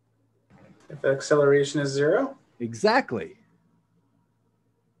 If the acceleration is 0? Exactly.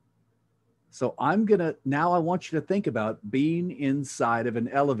 So now I want you to think about being inside of an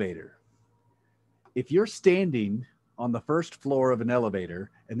elevator. If you're standing on the first floor of an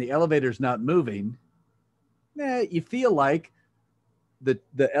elevator and the elevator's not moving, you feel like the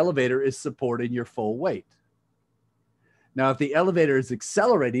elevator is supporting your full weight. Now, if the elevator is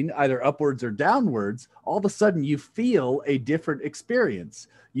accelerating either upwards or downwards, all of a sudden you feel a different experience.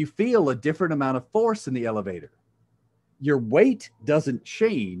 You feel a different amount of force in the elevator. Your weight doesn't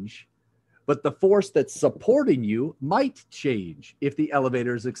change, but the force that's supporting you might change if the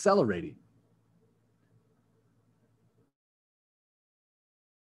elevator is accelerating.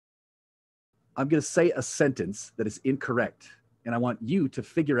 I'm going to say a sentence that is incorrect, and I want you to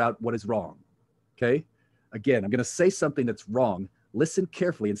figure out what is wrong. Okay? Again, I'm going to say something that's wrong. Listen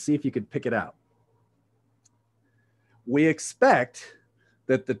carefully and see if you can pick it out. We expect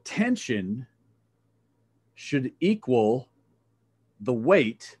that the tension should equal the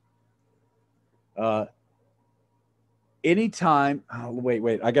weight anytime. Oh,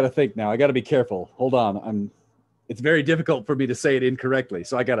 wait. I got to think now. I got to be careful. Hold on. It's very difficult for me to say it incorrectly.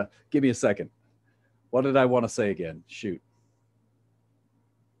 So give me a second. What did I want to say again? Shoot.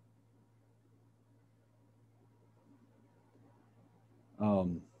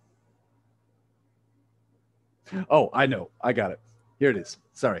 Oh, I know. I got it. Here it is.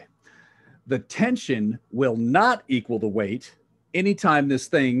 Sorry. The tension will not equal the weight anytime this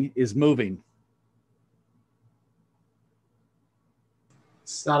thing is moving.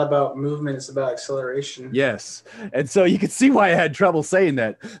 It's not about movement, it's about acceleration. Yes. And so you can see why I had trouble saying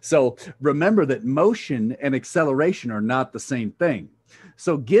that. So remember that motion and acceleration are not the same thing.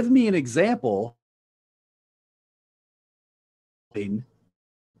 So give me an example,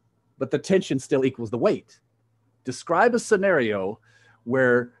 but the tension still equals the weight. Describe a scenario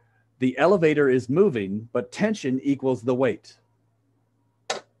where the elevator is moving, but tension equals the weight.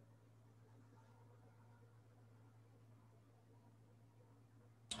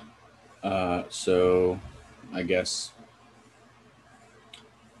 So I guess,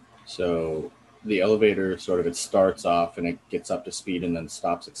 so the elevator sort of, it starts off and it gets up to speed and then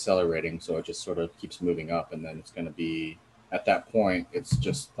stops accelerating. So it just sort of keeps moving up, and then it's going to be, at that point, it's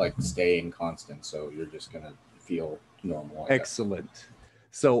just like staying constant. So you're just going to feel normal. Excellent.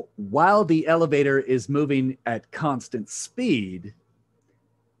 So while the elevator is moving at constant speed,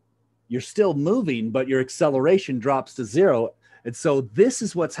 you're still moving, but your acceleration drops to 0. And so this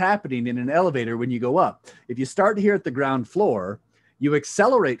is what's happening in an elevator when you go up. If you start here at the ground floor, you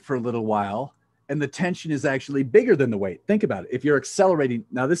accelerate for a little while, and the tension is actually bigger than the weight. Think about it. If you're accelerating,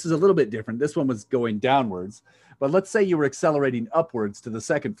 now this is a little bit different. This one was going downwards, but let's say you were accelerating upwards to the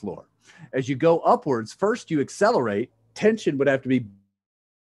second floor. As you go upwards, first you accelerate, tension would have to be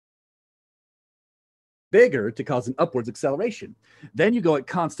bigger to cause an upwards acceleration. Then you go at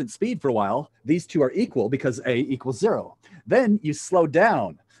constant speed for a while. These two are equal because A equals 0. Then you slow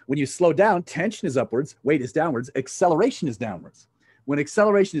down. When you slow down, tension is upwards, weight is downwards, acceleration is downwards. When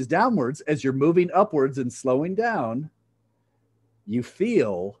acceleration is downwards, as you're moving upwards and slowing down, you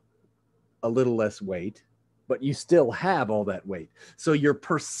feel a little less weight, but you still have all that weight. So your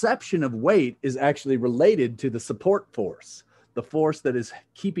perception of weight is actually related to the support force, the force that is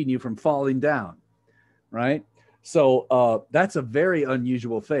keeping you from falling down, right? So that's a very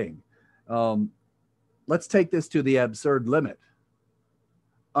unusual thing. Let's take this to the absurd limit.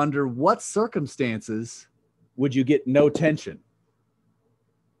 Under what circumstances would you get no tension?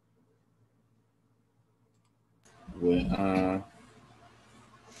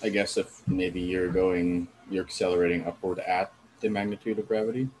 I guess if maybe you're accelerating upward at the magnitude of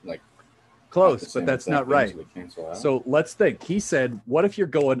gravity, like close, but that's not right. So let's think. He said, what if you're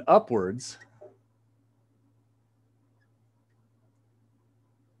going upwards?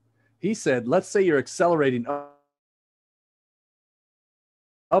 He said, let's say you're accelerating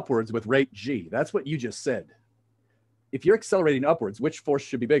upwards with rate G. That's what you just said. If you're accelerating upwards, which force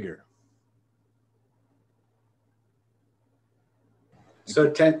should be bigger? So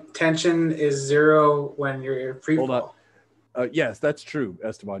tension is 0 when you're free fall. Yes, that's true,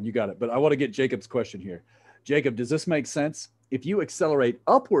 Esteban. You got it. But I want to get Jacob's question here. Jacob, does this make sense? If you accelerate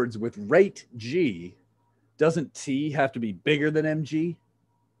upwards with rate G, doesn't T have to be bigger than mg?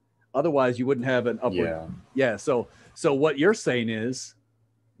 Otherwise, you wouldn't have an upward. Yeah. So what you're saying is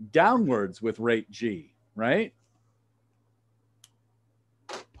downwards with rate G, right?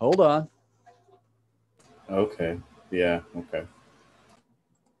 Hold on. Okay. Yeah. Okay.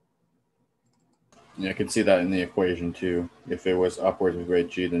 Yeah, I could see that in the equation too. If it was upwards with rate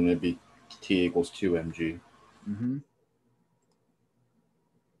G, then it'd be T equals 2 mg. Mm-hmm. I'm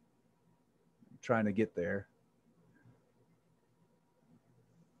trying to get there.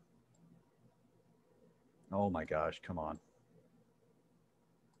 Oh my gosh, come on.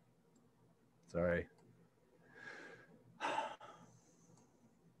 Sorry.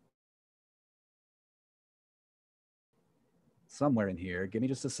 Somewhere in here. Give me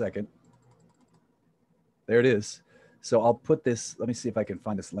just a second. There it is. So I'll put this, let me see if I can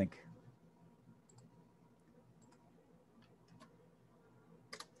find this link.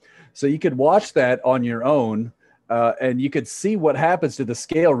 So you could watch that on your own, and you could see what happens to the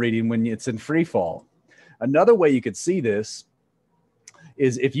scale reading when it's in free fall. Another way you could see this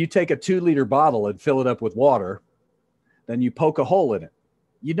is if you take a 2-liter bottle and fill it up with water, then you poke a hole in it.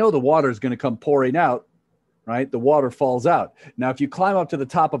 You know the water is going to come pouring out, right? The water falls out. Now, if you climb up to the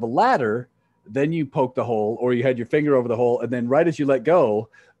top of a ladder, then you poke the hole, or you had your finger over the hole, and then right as you let go,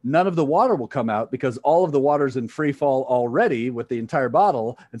 none of the water will come out because all of the water's in free fall already with the entire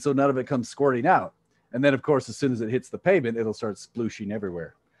bottle, and so none of it comes squirting out. And then, of course, as soon as it hits the pavement, it'll start splooshing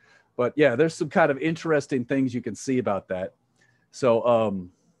everywhere. But yeah, there's some kind of interesting things you can see about that. So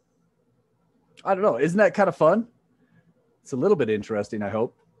I don't know. Isn't that kind of fun? It's a little bit interesting, I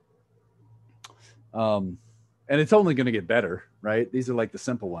hope. And it's only going to get better, right? These are like the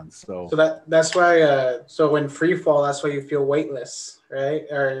simple ones. So that's why. So when free fall, that's why you feel weightless, right?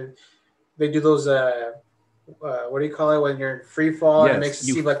 Or they do those. What do you call it when you're in free fall? Yes, and it makes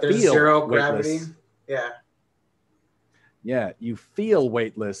it seem like there's 0 gravity. Weightless. Yeah. Yeah, you feel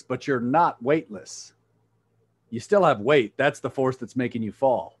weightless, but you're not weightless. You still have weight. That's the force that's making you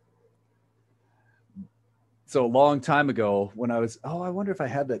fall. So a long time ago when I was, I wonder if I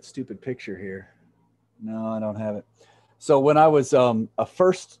have that stupid picture here. No, I don't have it. So when I was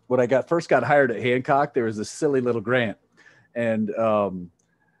first got hired at Hancock, there was a silly little grant, and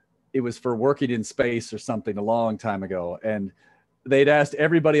it was for working in space or something a long time ago. And they'd asked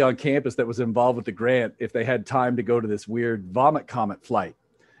everybody on campus that was involved with the grant if they had time to go to this weird vomit comet flight.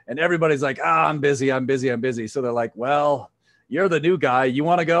 And everybody's like, I'm busy. So they're like, well, you're the new guy. You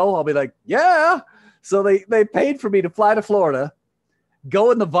want to go? I'll be like, yeah. So they paid for me to fly to Florida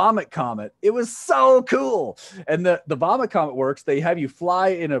go in the vomit comet. It was so cool. And the vomit comet works. They have you fly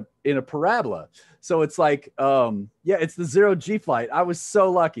in a parabola. So it's like, yeah, it's the 0G flight. I was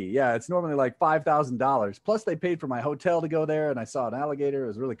so lucky. Yeah, it's normally like $5,000. Plus they paid for my hotel to go there, and I saw an alligator. It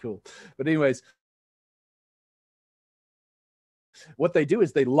was really cool. But anyways, what they do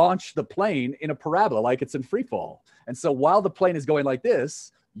is they launch the plane in a parabola like it's in free fall. And so while the plane is going like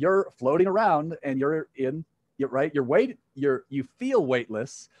this, you're floating around and you're you feel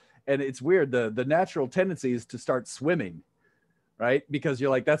weightless. And it's weird. The natural tendency is to start swimming, right? Because you're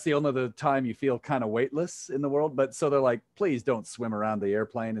like, that's the only other time you feel kind of weightless in the world. But so they're like, please don't swim around the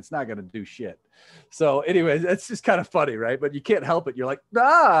airplane. It's not going to do shit. So anyways, it's just kind of funny, right? But you can't help it. You're like,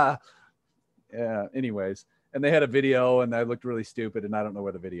 ah, yeah. Anyways, and they had a video and I looked really stupid and I don't know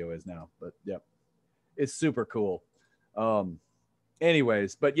where the video is now, but yeah, it's super cool.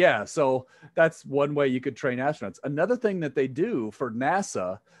 Anyways, but yeah, so that's one way you could train astronauts. Another thing that they do for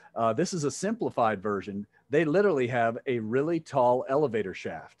NASA, this is a simplified version. They literally have a really tall elevator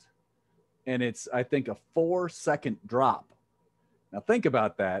shaft, and it's, I think, a 4-second drop. Now think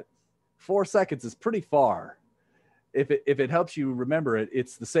about that. 4 seconds is pretty far. If it helps you remember it,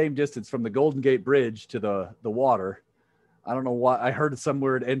 it's the same distance from the Golden Gate Bridge to the water. I don't know why. I heard some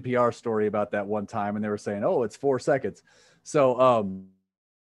weird NPR story about that one time, and they were saying, "Oh, it's 4 seconds." So,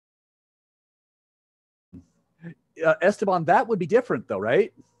 Esteban, that would be different, though,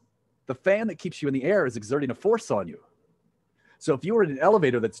 right? The fan that keeps you in the air is exerting a force on you. So, if you were in an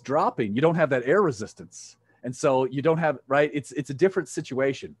elevator that's dropping, you don't have that air resistance. And so you don't have, right? It's a different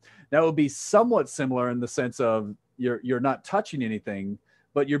situation. Now it would be somewhat similar in the sense of you're not touching anything,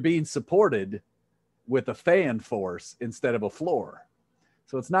 but you're being supported with a fan force instead of a floor.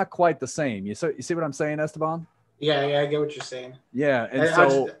 So it's not quite the same. You see what I'm saying, Esteban? Yeah, I get what you're saying. Yeah, and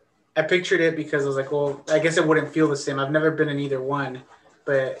so I pictured it because I was like, well, I guess it wouldn't feel the same. I've never been in either one,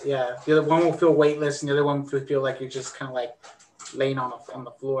 but yeah, the other one will feel weightless, and the other one will feel like you're just kind of like laying on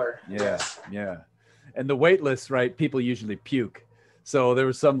the floor. Yeah. And the weightless, right? People usually puke. So there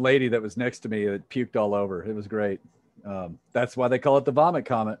was some lady that was next to me that puked all over. It was great. That's why they call it the vomit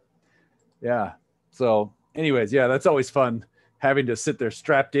comet. Yeah. So, anyways, yeah, that's always fun having to sit there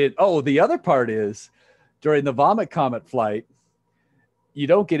strapped in. Oh, the other part is during the vomit comet flight, you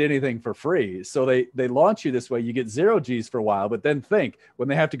don't get anything for free. So they launch you this way. You get 0Gs for a while, but then think when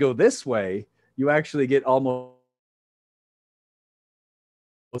they have to go this way, you actually get almost.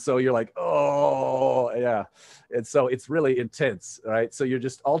 So you're like, oh, yeah. And so it's really intense, right? So you're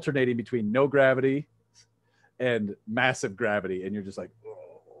just alternating between no gravity and massive gravity. And you're just like,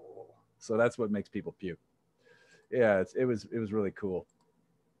 oh. So that's what makes people puke. Yeah, it was really cool.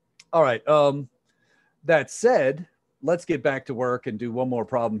 All right. That said, let's get back to work and do one more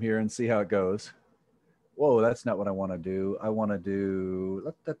problem here and see how it goes. Whoa, that's not what I want to do. I want to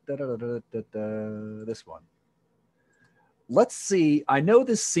do this one. Let's see. I know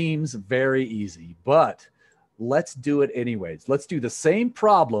this seems very easy, but let's do it anyways. Let's do the same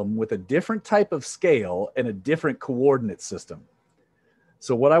problem with a different type of scale and a different coordinate system.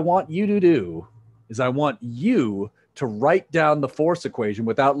 So what I want you to do is I want you to write down the force equation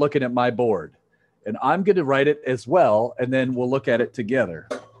without looking at my board. And I'm going to write it as well, and then we'll look at it together.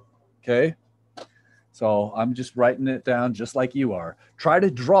 Okay? So I'm just writing it down just like you are. Try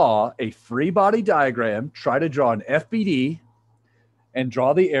to draw a free body diagram. Try to draw an FBD and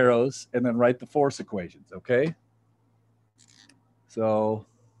draw the arrows and then write the force equations, okay? So,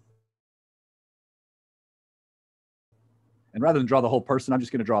 and rather than draw the whole person, I'm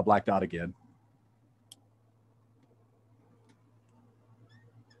just going to draw a black dot again.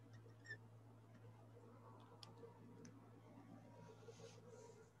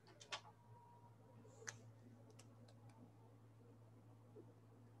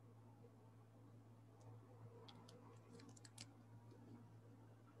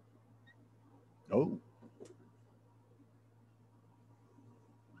 Oh.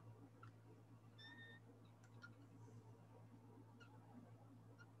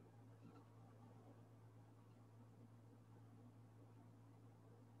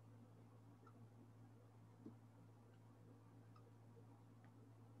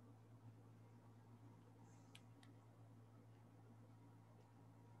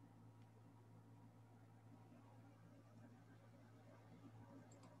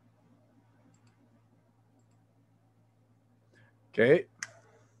 Okay.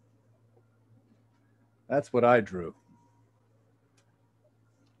 That's what I drew.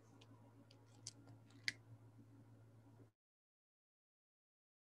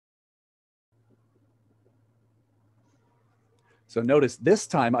 So notice this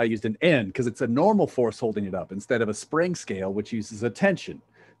time I used an N because it's a normal force holding it up instead of a spring scale, which uses a tension.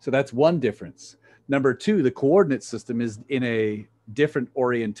 So that's one difference. Number two, the coordinate system is in a different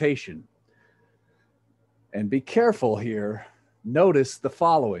orientation. And be careful here. Notice the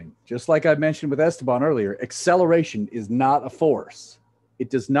following. Just like I mentioned with Esteban earlier, acceleration is not a force. It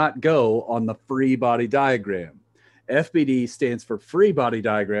does not go on the free body diagram. FBD stands for free body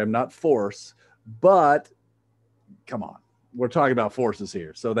diagram, not force, but come on. We're talking about forces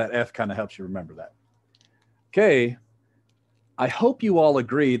here. So that F kind of helps you remember that. Okay. I hope you all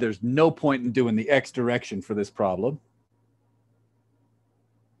agree there's no point in doing the X direction for this problem.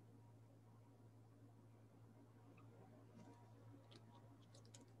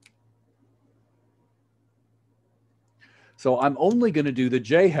 So I'm only going to do the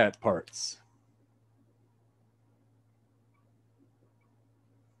J hat parts.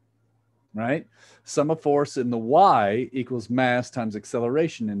 Right? Sum of force in the Y equals mass times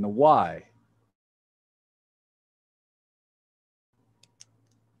acceleration in the Y.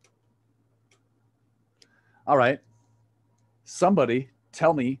 All right. Somebody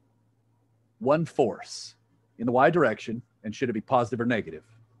tell me one force in the Y direction, and should it be positive or negative?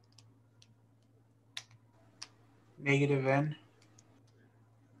 Negative N.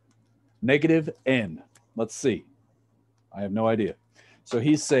 Negative N. Let's see. I have no idea. So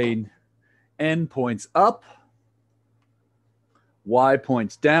he's saying N points up, Y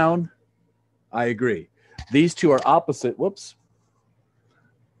points down. I agree. These two are opposite. Whoops.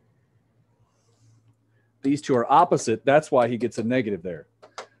 These two are opposite. That's why he gets a negative there.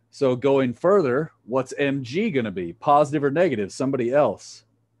 So going further, what's mg going to be? Positive or negative? Somebody else.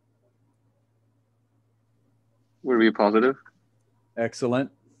 Would it be positive? Excellent.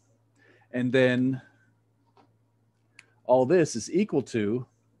 And then all this is equal to,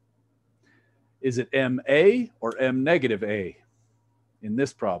 is it MA or M negative A in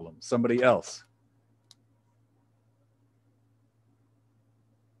this problem? Somebody else.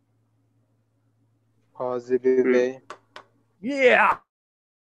 Positive A. Yeah.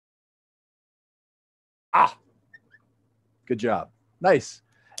 Ah. Good job. Nice.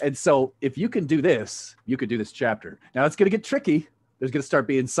 And so if you can do this, you could do this chapter. Now it's going to get tricky. There's going to start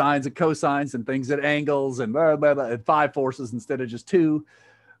being sines and cosines and things at angles and blah, blah, blah, and 5 forces instead of just 2.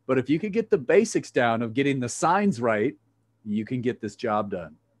 But if you could get the basics down of getting the signs right, you can get this job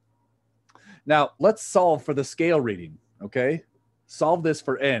done. Now let's solve for the scale reading. Okay. Solve this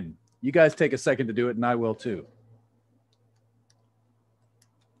for N. You guys take a second to do it and I will too.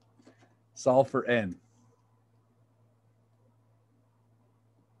 Solve for N.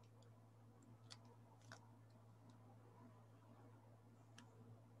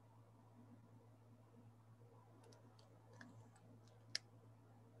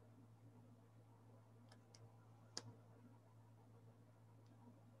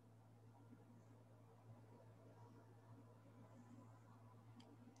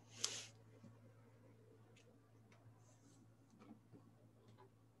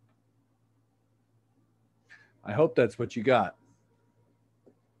 I hope that's what you got.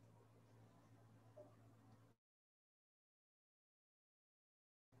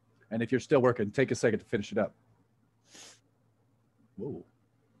 And if you're still working, take a second to finish it up. Whoa.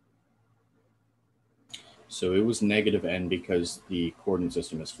 So it was negative N because the coordinate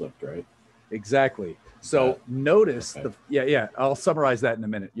system is flipped, right? Exactly. So notice the I'll summarize that in a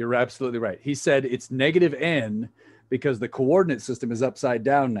minute. You're absolutely right. He said it's negative N because the coordinate system is upside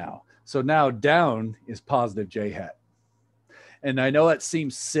down now. So now down is positive J hat. And I know that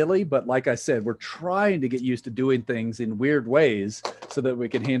seems silly, but like I said, we're trying to get used to doing things in weird ways so that we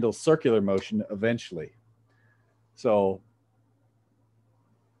can handle circular motion eventually. So,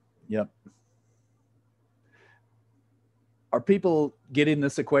 yep. Are people getting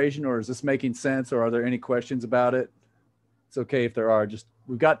this equation, or is this making sense, or are there any questions about it? It's okay if there are. Just,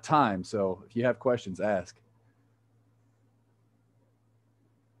 we've got time, so if you have questions, ask.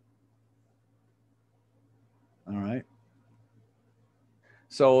 All right.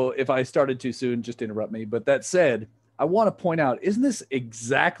 So if I started too soon, just interrupt me. But that said, I want to point out, isn't this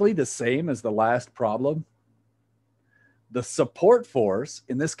exactly the same as the last problem? The support force,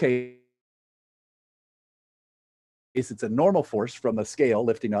 in this case, it's a normal force from the scale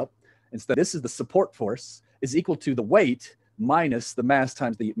lifting up. Instead, this is the support force is equal to the weight minus the mass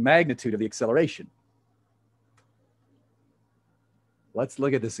times the magnitude of the acceleration. Let's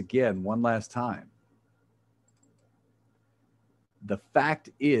look at this again one last time. The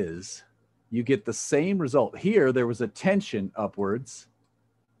fact is, you get the same result. Here, there was a tension upwards.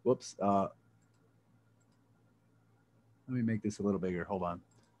 Whoops. Let me make this a little bigger. Hold on.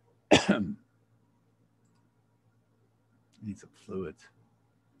 Need some fluids.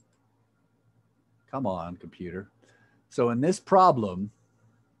 Come on, computer. So in this problem,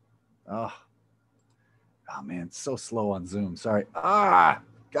 oh man, it's so slow on Zoom. Sorry. Sorry,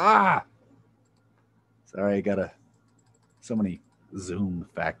 I gotta, so many Zoom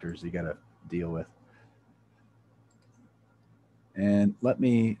factors you gotta deal with. And let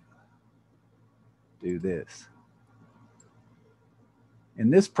me do this. In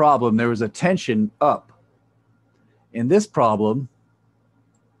this problem, there was a tension up. In this problem,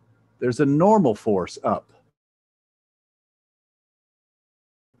 there's a normal force up.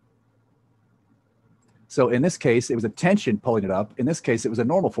 So in this case, it was a tension pulling it up. In this case, it was a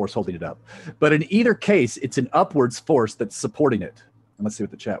normal force holding it up. But in either case, it's an upwards force that's supporting it. And let's see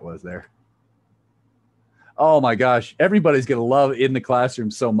what the chat was there. Oh my gosh, everybody's going to love In the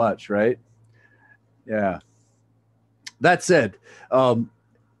Classroom so much, right? Yeah. That said,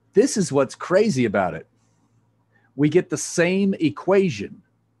 this is what's crazy about it. We get the same equation.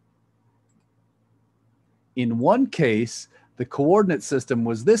 In one case, the coordinate system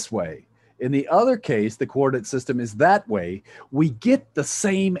was this way. In the other case, the coordinate system is that way. We get the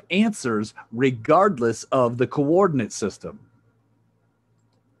same answers regardless of the coordinate system.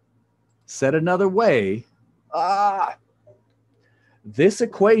 Said another way, this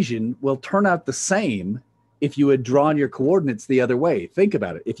equation will turn out the same if you had drawn your coordinates the other way. Think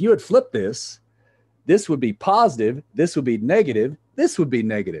about it. If you had flipped this, this would be positive, this would be negative, this would be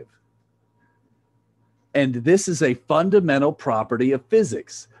negative. And this is a fundamental property of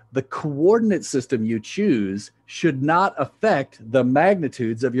physics. The coordinate system you choose should not affect the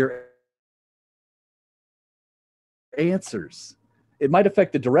magnitudes of your answers. It might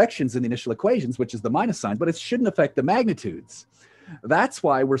affect the directions in the initial equations, which is the minus sign, but it shouldn't affect the magnitudes. That's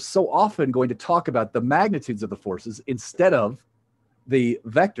why we're so often going to talk about the magnitudes of the forces instead of the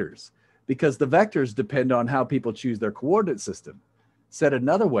vectors, because the vectors depend on how people choose their coordinate system. Said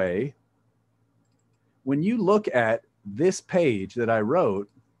another way, when you look at this page that I wrote,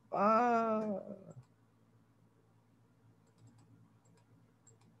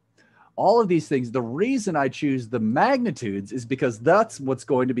 all of these things, the reason I choose the magnitudes is because that's what's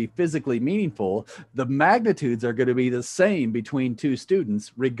going to be physically meaningful. The magnitudes are going to be the same between two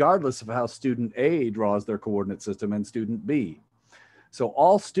students, regardless of how student A draws their coordinate system and student B. So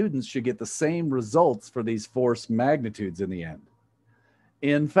all students should get the same results for these force magnitudes in the end.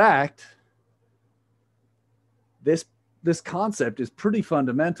 In fact, this concept is pretty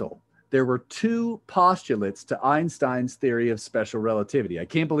fundamental. There were two postulates to Einstein's theory of special relativity. I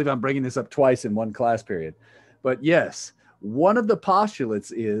can't believe I'm bringing this up twice in one class period. But yes, one of the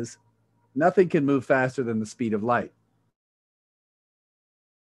postulates is nothing can move faster than the speed of light.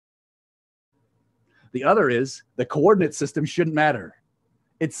 The other is the coordinate system shouldn't matter.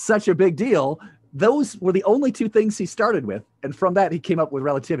 It's such a big deal. Those were the only two things he started with. And from that, he came up with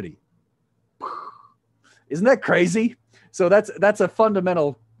relativity. Isn't that crazy? So that's a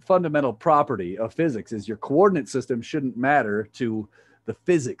fundamental property of physics, is your coordinate system shouldn't matter to the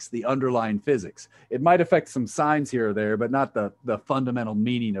physics, the underlying physics. It might affect some signs here or there, but not the fundamental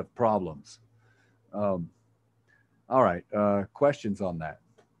meaning of problems. All right, questions on that?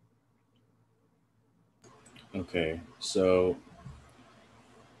 Okay, so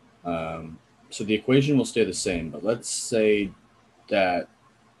the equation will stay the same, but let's say that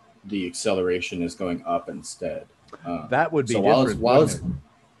the acceleration is going up instead. That would be so different.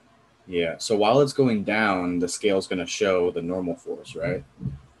 So while it's going down, the scale is going to show the normal force, right?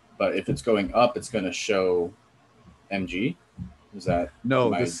 But if it's going up, it's going to show mg. Is that no?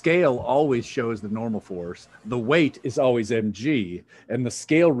 The scale always shows the normal force. The weight is always mg, and the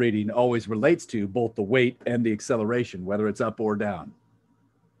scale reading always relates to both the weight and the acceleration, whether it's up or down.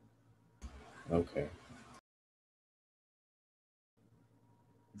 Okay.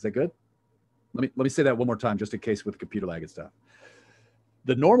 Is that good? Let me say that one more time, just in case with computer lag and stuff.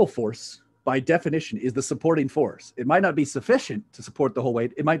 The normal force, by definition, is the supporting force. It might not be sufficient to support the whole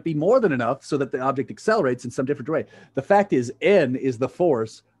weight. It might be more than enough so that the object accelerates in some different way. The fact is, N is the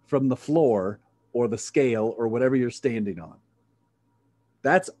force from the floor or the scale or whatever you're standing on.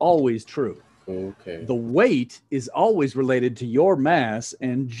 That's always true. Okay. The weight is always related to your mass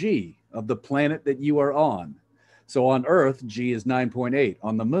and G of the planet that you are on. So on Earth, G is 9.8.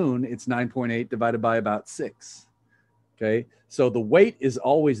 On the moon, it's 9.8 divided by about 6. Okay, so the weight is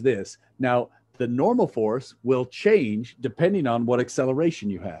always this. Now, the normal force will change depending on what acceleration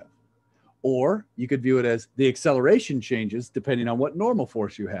you have. Or you could view it as the acceleration changes depending on what normal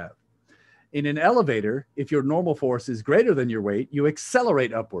force you have. In an elevator, if your normal force is greater than your weight, you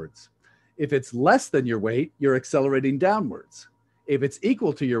accelerate upwards. If it's less than your weight, you're accelerating downwards. If it's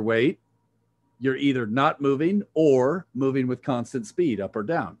equal to your weight, you're either not moving or moving with constant speed, up or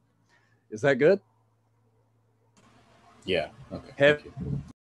down. Is that good? Yeah. Okay. Heavy,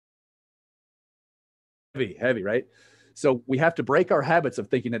 Thank you. heavy, right? So we have to break our habits of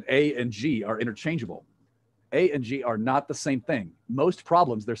thinking that A and G are interchangeable. A and G are not the same thing. Most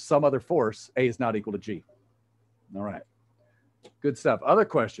problems, there's some other force. A is not equal to G. All right. Good stuff. Other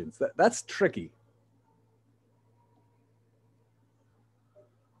questions? That's tricky.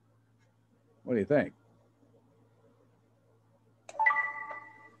 What do you think?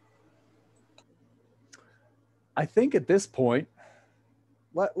 I think at this point,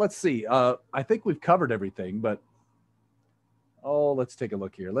 let's see. I think we've covered everything, but let's take a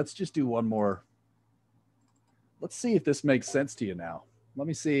look here. Let's just do one more. Let's see if this makes sense to you now. Let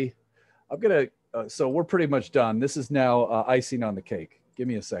me see. I'm going to, so we're pretty much done. This is now icing on the cake. Give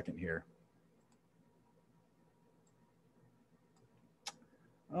me a second here.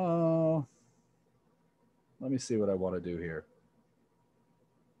 Let me see what I want to do here.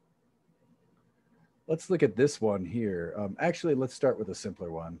 Let's look at this one here. Actually, let's start with a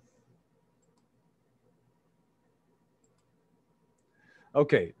simpler one.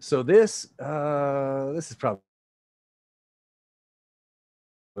 Okay, so this is probably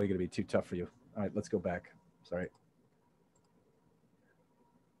going to be too tough for you. All right, let's go back. Sorry.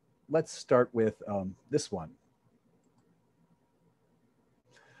 Let's start with this one.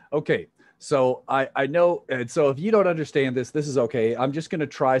 Okay, so I know, and so if you don't understand this, this is okay. I'm just going to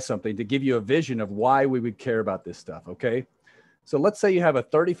try something to give you a vision of why we would care about this stuff, okay? So let's say you have a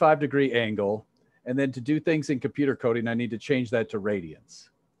 35-degree angle, and then to do things in computer coding, I need to change that to radians.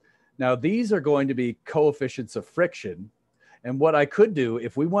 Now, these are going to be coefficients of friction, and what I could do,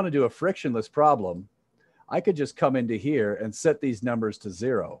 if we want to do a frictionless problem, I could just come into here and set these numbers to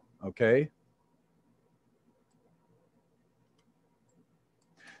 0, okay?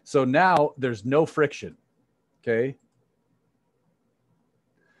 So now there's no friction, okay?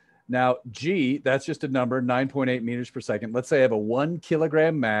 Now, G, that's just a number, 9.8 meters per second. Let's say I have a 1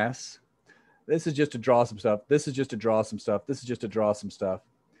 kilogram mass. This is just to draw some stuff. This is just to draw some stuff. This is just to draw some stuff.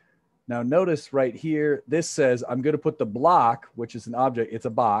 Now, notice right here, this says I'm going to put the block, which is an object, it's a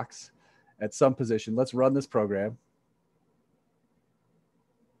box, at some position. Let's run this program.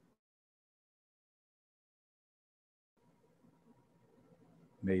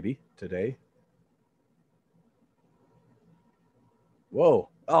 Maybe today. Whoa.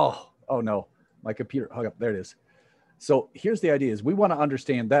 Oh no. My computer hung up. There it is. So here's the idea is we want to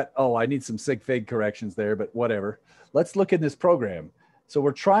understand that, I need some sig fig corrections there, but whatever. Let's look in this program. So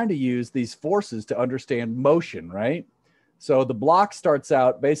we're trying to use these forces to understand motion, right? So the block starts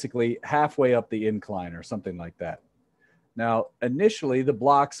out basically halfway up the incline or something like that. Now, initially the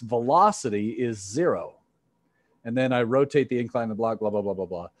block's velocity is 0. And then I rotate the incline of the block, blah, blah, blah, blah,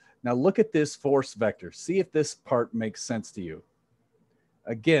 blah. Now look at this force vector. See if this part makes sense to you.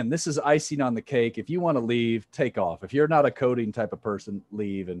 Again, this is icing on the cake. If you want to leave, take off. If you're not a coding type of person,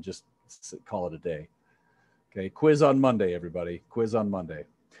 leave and just call it a day. Okay, quiz on Monday, everybody. Quiz on Monday.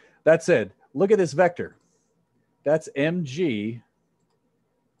 That said, look at this vector. That's mg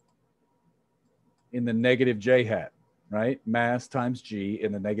in the negative j hat, right? Mass times g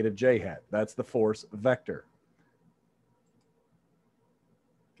in the negative j hat. That's the force vector.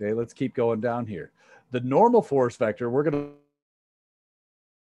 Okay, let's keep going down here. The normal force vector, we're going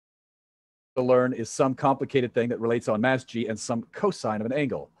to learn is some complicated thing that relates on mass g and some cosine of an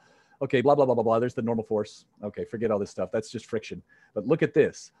angle. Okay, blah, blah, blah, blah, blah. There's the normal force. Okay, forget all this stuff. That's just friction. But look at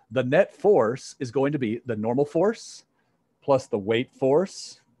this. The net force is going to be the normal force plus the weight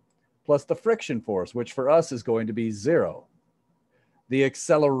force plus the friction force, which for us is going to be 0. The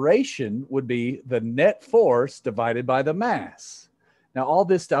acceleration would be the net force divided by the mass. Now, all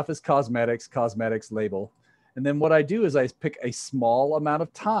this stuff is cosmetics label. And then what I do is I pick a small amount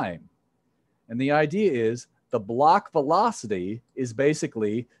of time. And the idea is the block velocity is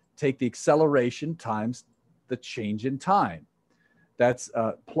basically take the acceleration times the change in time. That's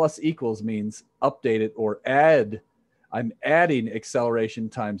plus equals means update it or add. I'm adding acceleration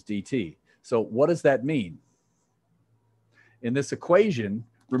times dt. So what does that mean? In this equation,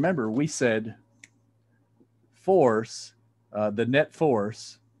 remember we said force, the net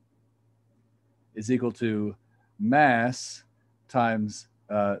force is equal to mass times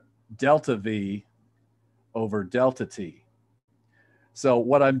delta V over delta T. So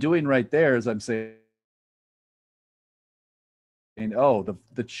what I'm doing right there is I'm saying,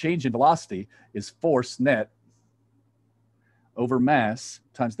 the change in velocity is force net over mass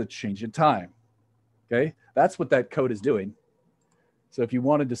times the change in time. Okay, that's what that code is doing. So if you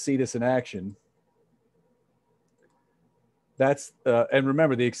wanted to see this in action, That's and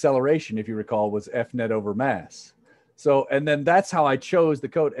remember the acceleration, if you recall, was F net over mass. So, and then that's how I chose the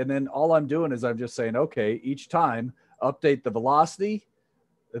code. And then all I'm doing is I'm just saying, okay, each time update the velocity,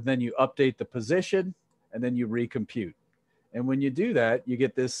 and then you update the position, and then you recompute. And when you do that, you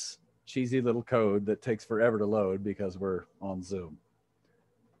get this cheesy little code that takes forever to load because we're on Zoom.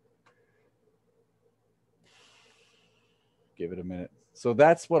 Give it a minute. So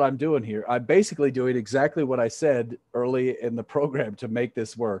that's what I'm doing here. I'm basically doing exactly what I said early in the program to make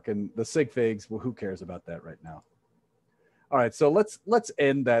this work. And the sig figs, well, who cares about that right now? All right, so let's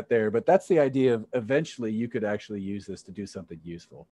end that there. But that's the idea of eventually you could actually use this to do something useful.